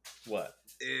 What?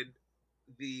 In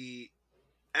the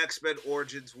X-Men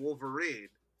Origins Wolverine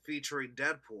featuring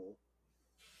Deadpool,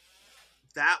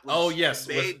 that was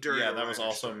made during that was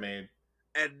also strike. made.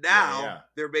 And now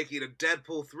they're making a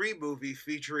Deadpool 3 movie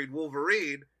featuring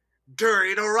Wolverine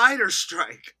during a writer's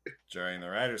strike. During the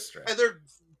writer's strike. And they're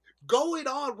going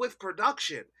on with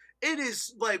production. It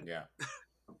is like,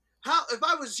 how if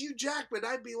I was Hugh Jackman,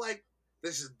 I'd be like,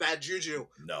 this is bad juju.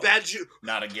 No.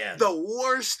 Not again. The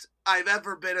worst I've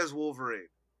ever been as Wolverine.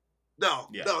 No.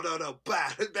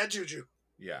 Bad juju.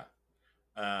 Yeah.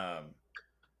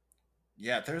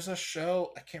 There's a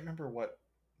show, I can't remember what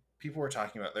people were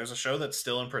talking about. There's a show that's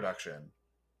still in production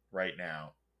right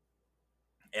now,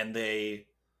 and they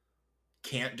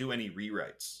can't do any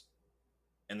rewrites,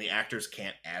 and the actors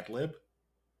can't ad-lib.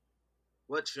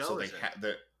 What show is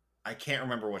it? I can't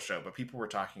remember what show, but people were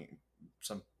talking,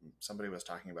 somebody was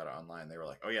talking about it online. They were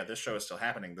like, oh yeah, this show is still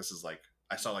happening. This is like,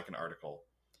 I saw like an article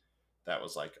that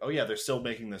was like, oh yeah, they're still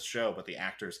making this show, but the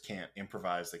actors can't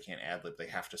improvise, they can't ad-lib, they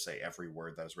have to say every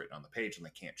word that was written on the page, and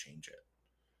they can't change it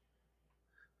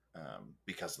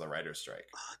because of the writer's strike.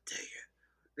 Oh, dang it.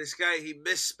 This guy, he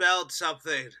misspelled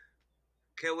something.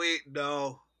 Can we?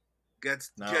 No.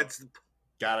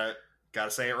 Gotta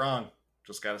say it wrong.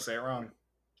 Just gotta say it wrong.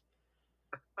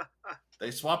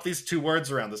 They swap these two words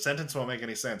around. The sentence won't make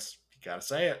any sense. You gotta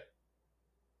say it.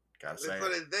 They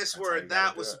put in this word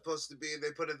that was supposed to be.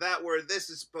 They put in that word this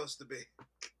is supposed to be.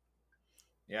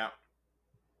 Yeah.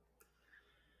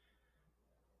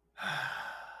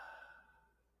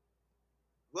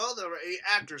 Well, the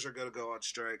actors are going to go on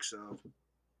strike, so.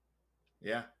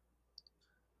 Yeah.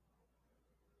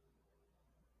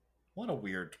 What a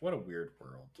weird world.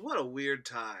 What a weird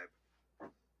time.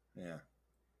 Yeah.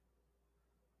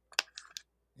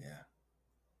 Yeah.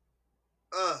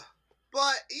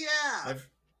 But yeah.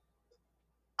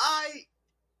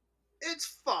 It's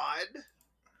fun.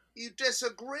 You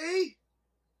disagree?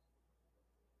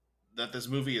 That this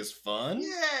movie is fun?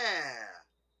 Yeah.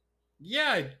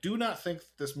 Yeah, I do not think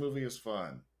this movie is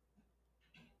fun.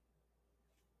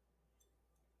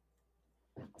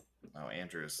 Oh,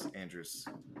 Andrew's.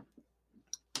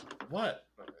 What?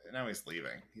 Now he's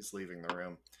leaving. He's leaving the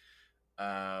room.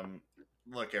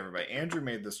 Look, everybody. Andrew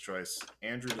made this choice.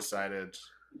 Andrew decided,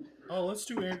 oh, let's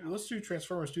do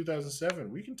Transformers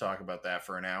 2007. We can talk about that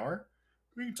for an hour.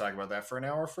 We can talk about that for an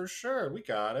hour for sure. We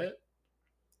got it.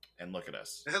 And look at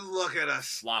us.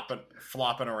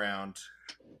 Flopping around.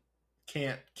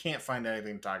 Can't find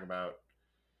anything to talk about.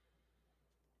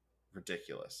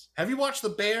 Ridiculous. Have you watched The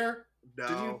Bear? No.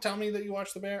 Did you tell me that you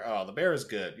watched The Bear? Oh, The Bear is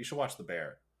good. You should watch The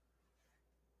Bear.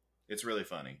 It's really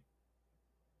funny.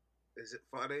 Is it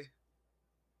funny?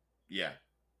 Yeah.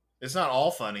 It's not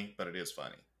all funny, but it is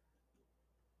funny.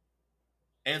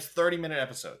 And it's 30-minute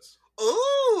episodes.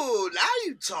 Ooh, now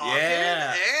you talking.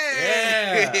 Yeah.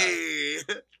 Hey.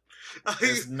 Yeah.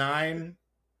 There's 9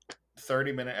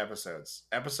 30-minute episodes.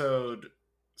 Episode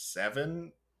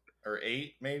 7 or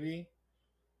 8, maybe,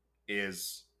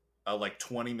 is a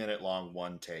 20-minute long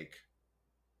one-take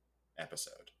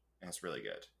episode. And it's really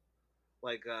good.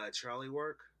 Like Charlie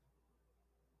Work?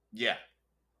 Yeah.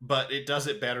 But it does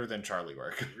it better than Charlie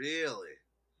Work. Really?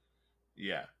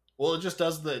 Yeah. Well, it just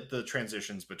does the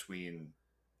transitions between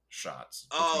shots.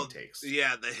 Between takes.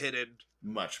 Yeah, the hidden.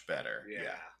 Much better.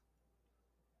 Yeah.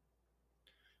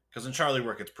 Because in Charlie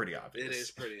Work, it's pretty obvious. It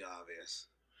is pretty obvious.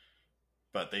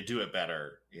 But they do it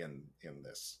better in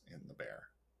The Bear.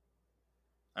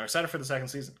 I'm excited for the second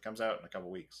season. It comes out in a couple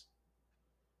weeks.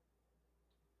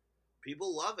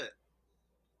 People love it.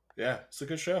 Yeah, it's a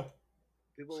good show.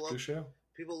 People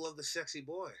love the sexy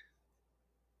boy.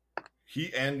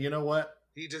 And you know what?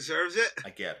 He deserves it. I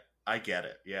get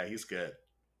it. Yeah, he's good.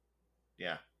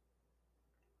 Yeah.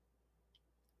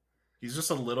 He's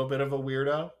just a little bit of a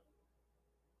weirdo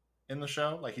in the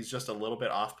show. He's just a little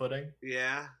bit off-putting.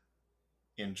 Yeah.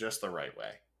 In just the right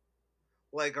way.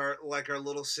 Like our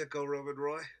little sicko Roman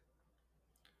Roy?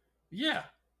 Yeah.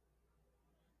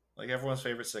 Like everyone's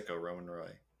favorite sicko, Roman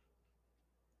Roy.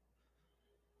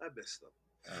 I miss them.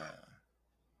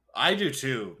 I do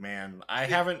too, man. I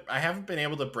haven't been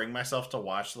able to bring myself to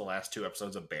watch the last 2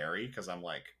 episodes of Barry because I'm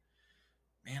like,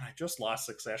 man, I just lost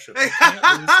Succession. I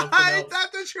can't lose something else. Ain't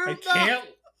that the truth?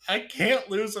 I can't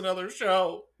lose another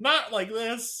show. Not like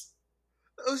this.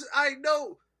 I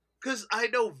know, because I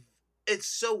know it's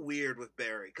so weird with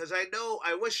Barry. Because I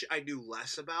wish I knew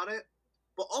less about it,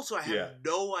 but also I have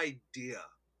no idea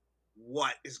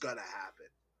what is gonna happen.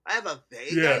 I have a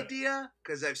vague idea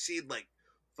because I've seen like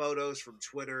photos from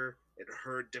Twitter and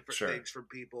heard different things from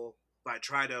people. But I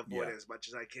try to avoid it as much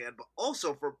as I can. But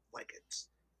also for like,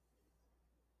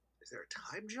 is there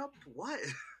a time jump? What?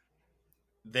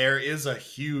 There is a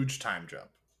huge time jump.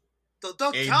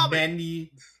 Don't tell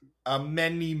me. A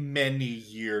many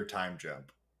year time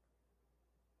jump.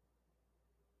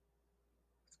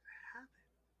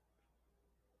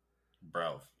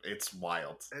 Bro, it's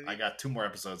wild. I got 2 more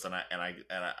episodes and I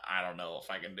don't know if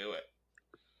I can do it.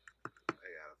 I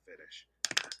gotta finish.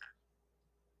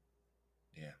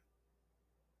 Yeah.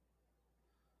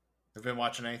 Have you been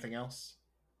watching anything else?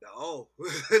 No.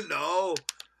 No.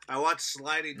 I watched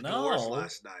Sliding Doors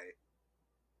last night.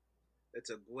 It's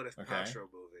a Gwyneth Paltrow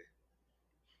movie.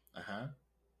 Uh-huh.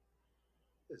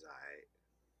 It's alright.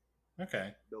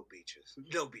 Okay. No beaches.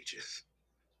 No beaches.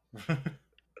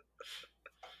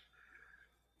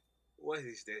 One of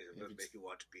these days I'm going to make you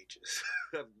watch beaches.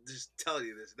 I'm just telling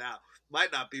you this now.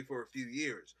 Might not be for a few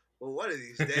years, but one of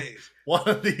these days. One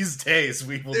of these days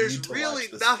we will need to really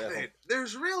watch this nothing. film.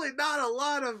 There's really not a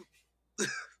lot of...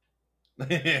 about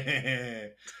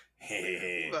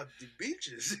the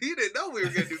beaches. You didn't know we were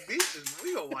going to do beaches.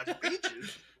 We going to watch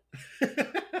beaches.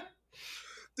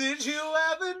 Did you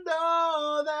ever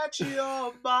know that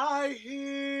you're my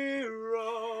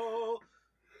hero?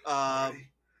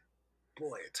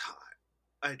 Boy, it's hot.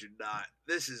 I do not.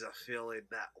 This is a feeling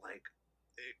that, like,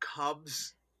 it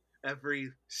comes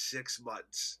every 6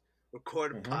 months.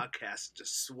 Record a podcast and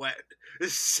just sweating.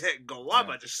 Just sit and go, why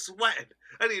am I just sweating?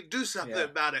 I need to do something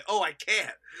about it. Oh, I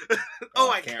can't.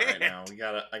 I can't right now.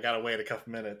 I gotta wait a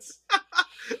couple minutes.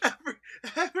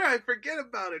 After I forget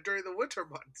about it during the winter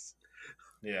months.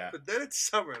 Yeah. But then it's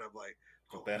summer and I'm like,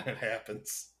 but then it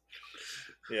happens.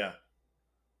 Yeah.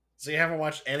 So you haven't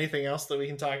watched anything else that we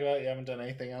can talk about? You haven't done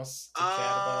anything else to chat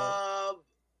about?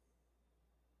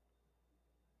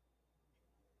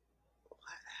 What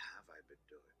have I been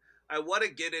doing? I want to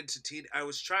get into I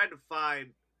was trying to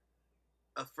find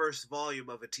a first volume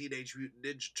of a Teenage Mutant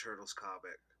Ninja Turtles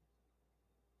comic.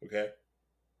 Okay.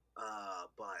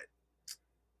 But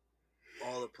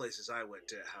all the places I went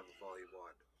to have a volume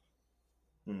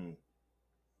 1.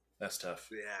 That's tough.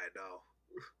 Yeah, I know.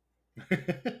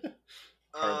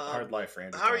 Hard life,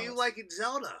 Randy. How are you liking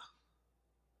Zelda?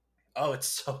 Oh, it's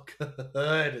so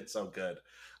good. It's so good.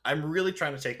 I'm really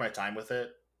trying to take my time with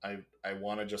it. I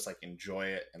want to just like enjoy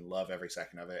it and love every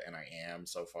second of it, and I am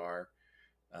so far.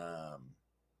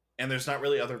 And there's not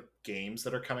really other games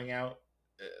that are coming out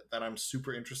that I'm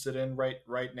super interested in right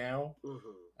now.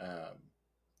 Mm-hmm.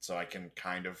 So I can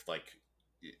kind of like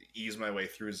ease my way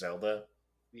through Zelda.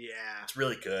 Yeah, it's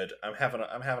really good. I'm having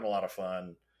a lot of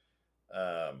fun.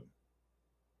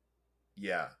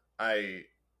 Yeah,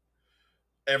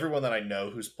 everyone that I know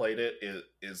who's played it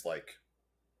is like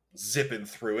zipping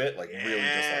through it, like really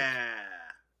just like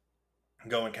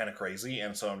going kind of crazy.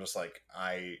 And so I'm just like,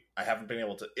 I haven't been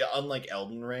able to, unlike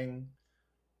Elden Ring,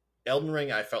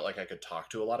 I felt like I could talk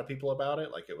to a lot of people about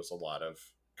it. Like it was a lot of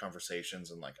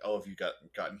conversations and like, oh, have you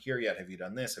gotten here yet? Have you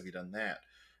done this? Have you done that?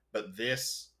 But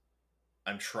this,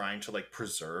 I'm trying to like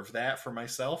preserve that for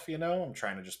myself, you know? I'm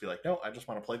trying to just be like, no, I just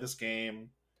want to play this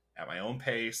game at my own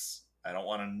pace. I don't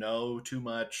want to know too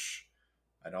much.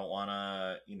 I don't want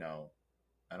to,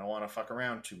 I don't want to fuck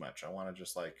around too much. I want to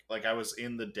just like I was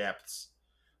in the depths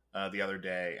the other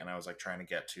day and I was like trying to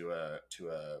get to a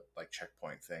like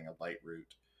checkpoint thing, a light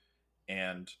route.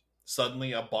 And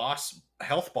suddenly a boss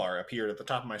health bar appeared at the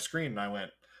top of my screen and I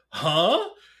went, huh?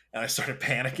 And I started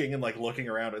panicking and like looking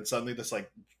around and suddenly this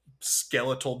like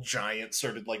skeletal giant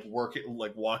started like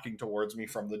walking towards me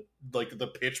from the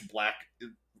pitch black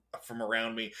from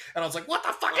around me, and I was like, what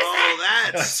the fuck is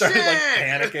that? That's I started sick! Like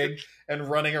panicking and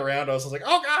running around. I was like,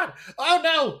 oh god, oh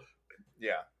no.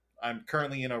 Yeah, I'm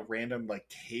currently in a random like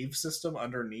cave system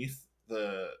underneath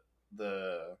the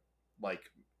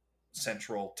like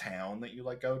central town that you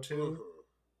like go to.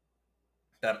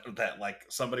 Mm-hmm. That like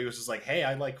somebody was just like, hey,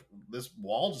 I like this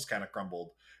wall just kind of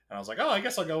crumbled, and I was like, oh, I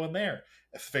guess I'll go in there,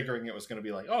 figuring it was going to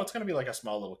be like, oh, it's going to be like a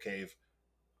small little cave.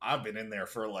 I've been in there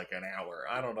for like an hour.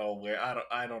 I don't know where.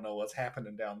 I don't know what's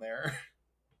happening down there.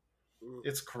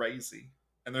 It's crazy,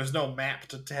 and there's no map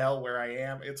to tell where I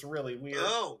am. It's really weird.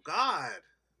 Oh God!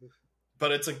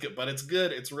 but it's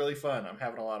good. It's really fun. I'm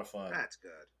having a lot of fun. That's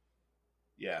good.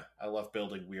 Yeah, I love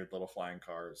building weird little flying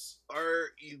cars.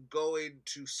 Are you going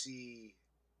to see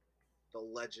the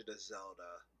Legend of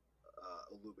Zelda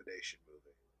Illumination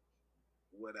movie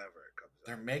whenever it comes out?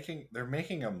 They're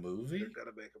making a movie? They're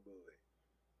gonna make a movie.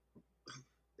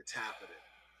 It's happening.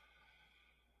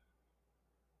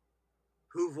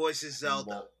 Who voices Zelda?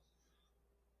 Well,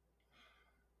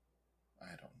 I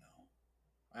don't know.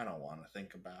 I don't want to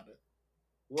think about it.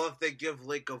 What if they give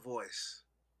Link a voice?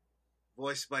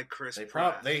 Voiced by Chris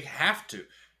Pratt. They have to.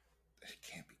 It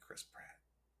can't be Chris Pratt.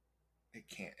 It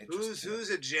can't. Who's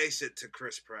adjacent to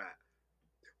Chris Pratt?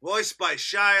 Voiced by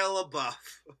Shia LaBeouf.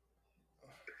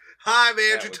 I'm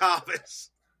Andrew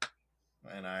Thomas.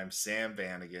 And I'm Sam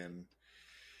Vanagan.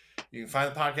 You can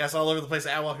find the podcast all over the place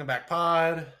at Welcome Back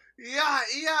Pod. Yeah.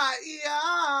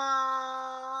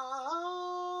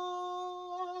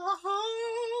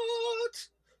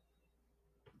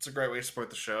 It's a great way to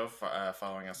support the show,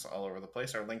 following us all over the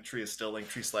place. Our link tree is still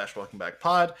linktree/Welcome Back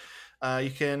Pod. You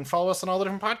can follow us on all the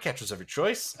different podcatchers of your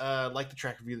choice. Like the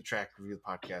track, review the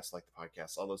podcast, like the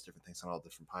podcast, all those different things on all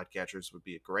different podcatchers would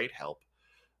be a great help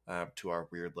to our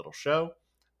weird little show.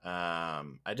 I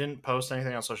didn't post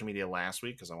anything on social media last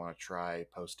week because I want to try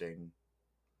posting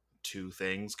 2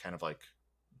 things kind of like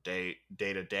day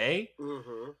to day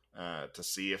to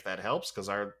see if that helps, because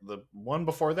the one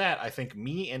before that, I think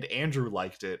me and Andrew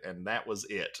liked it and that was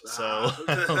it. So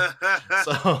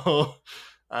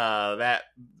that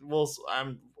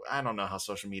I don't know how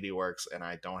social media works, and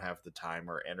I don't have the time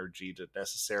or energy to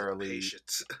necessarily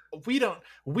we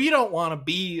don't want to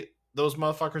be those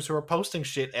motherfuckers who are posting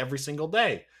shit every single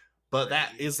day, but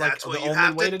that is like the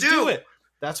only way to do it.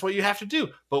 That's what you have to do.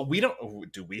 But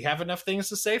do we have enough things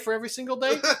to say for every single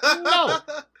day? No.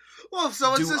 Well, if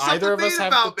someone says something mean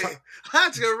about me,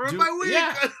 that's going to ruin my week.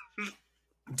 Yeah.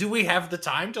 Do we have the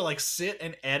time to like sit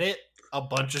and edit a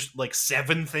bunch of like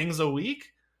 7 things a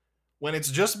week when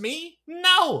it's just me?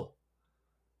 No.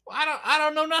 I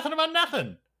don't know nothing about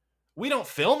nothing. We don't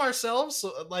film ourselves.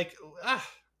 So like,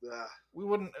 we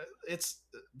wouldn't.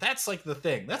 That's like the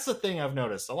thing. That's the thing I've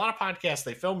noticed. A lot of podcasts,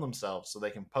 they film themselves so they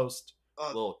can post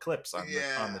little clips on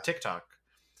the TikTok,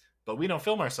 but we don't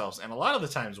film ourselves, and a lot of the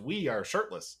times we are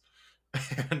shirtless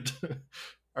and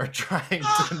are trying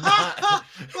to not.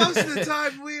 Most of the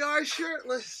time we are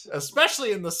shirtless,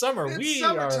 especially in the summer. We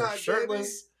are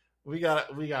shirtless. Baby.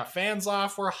 We got fans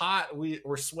off. We're hot.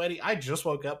 We're sweaty. I just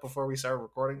woke up before we started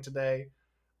recording today.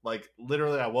 Like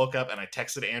literally, I woke up and I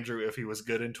texted Andrew if he was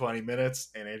good in 20 minutes,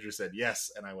 and Andrew said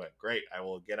yes, and I went, great. I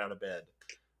will get out of bed.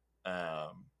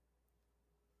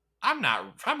 I'm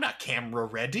not camera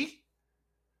ready.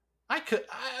 I could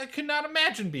not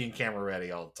imagine being camera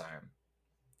ready all the time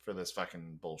for this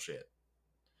fucking bullshit.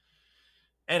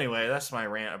 Anyway, that's my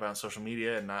rant about social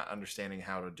media and not understanding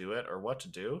how to do it or what to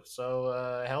do.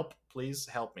 So please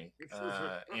help me.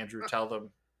 Andrew, tell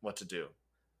them what to do.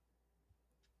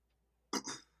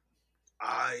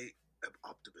 I am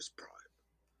Optimus Prime,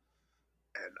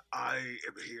 and I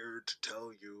am here to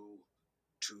tell you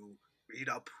to meet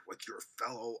up with your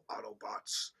fellow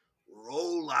Autobots,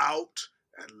 roll out,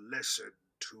 and listen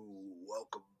to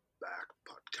Welcome Back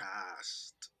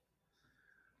Podcast.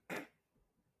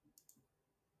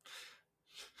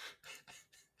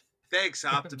 Thanks,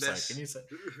 Optimus. Sorry,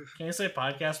 can you say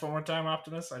podcast one more time,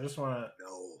 Optimus? I just want to.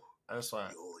 No. I just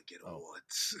want. You only get it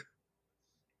once.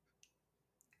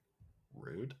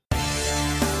 Rude.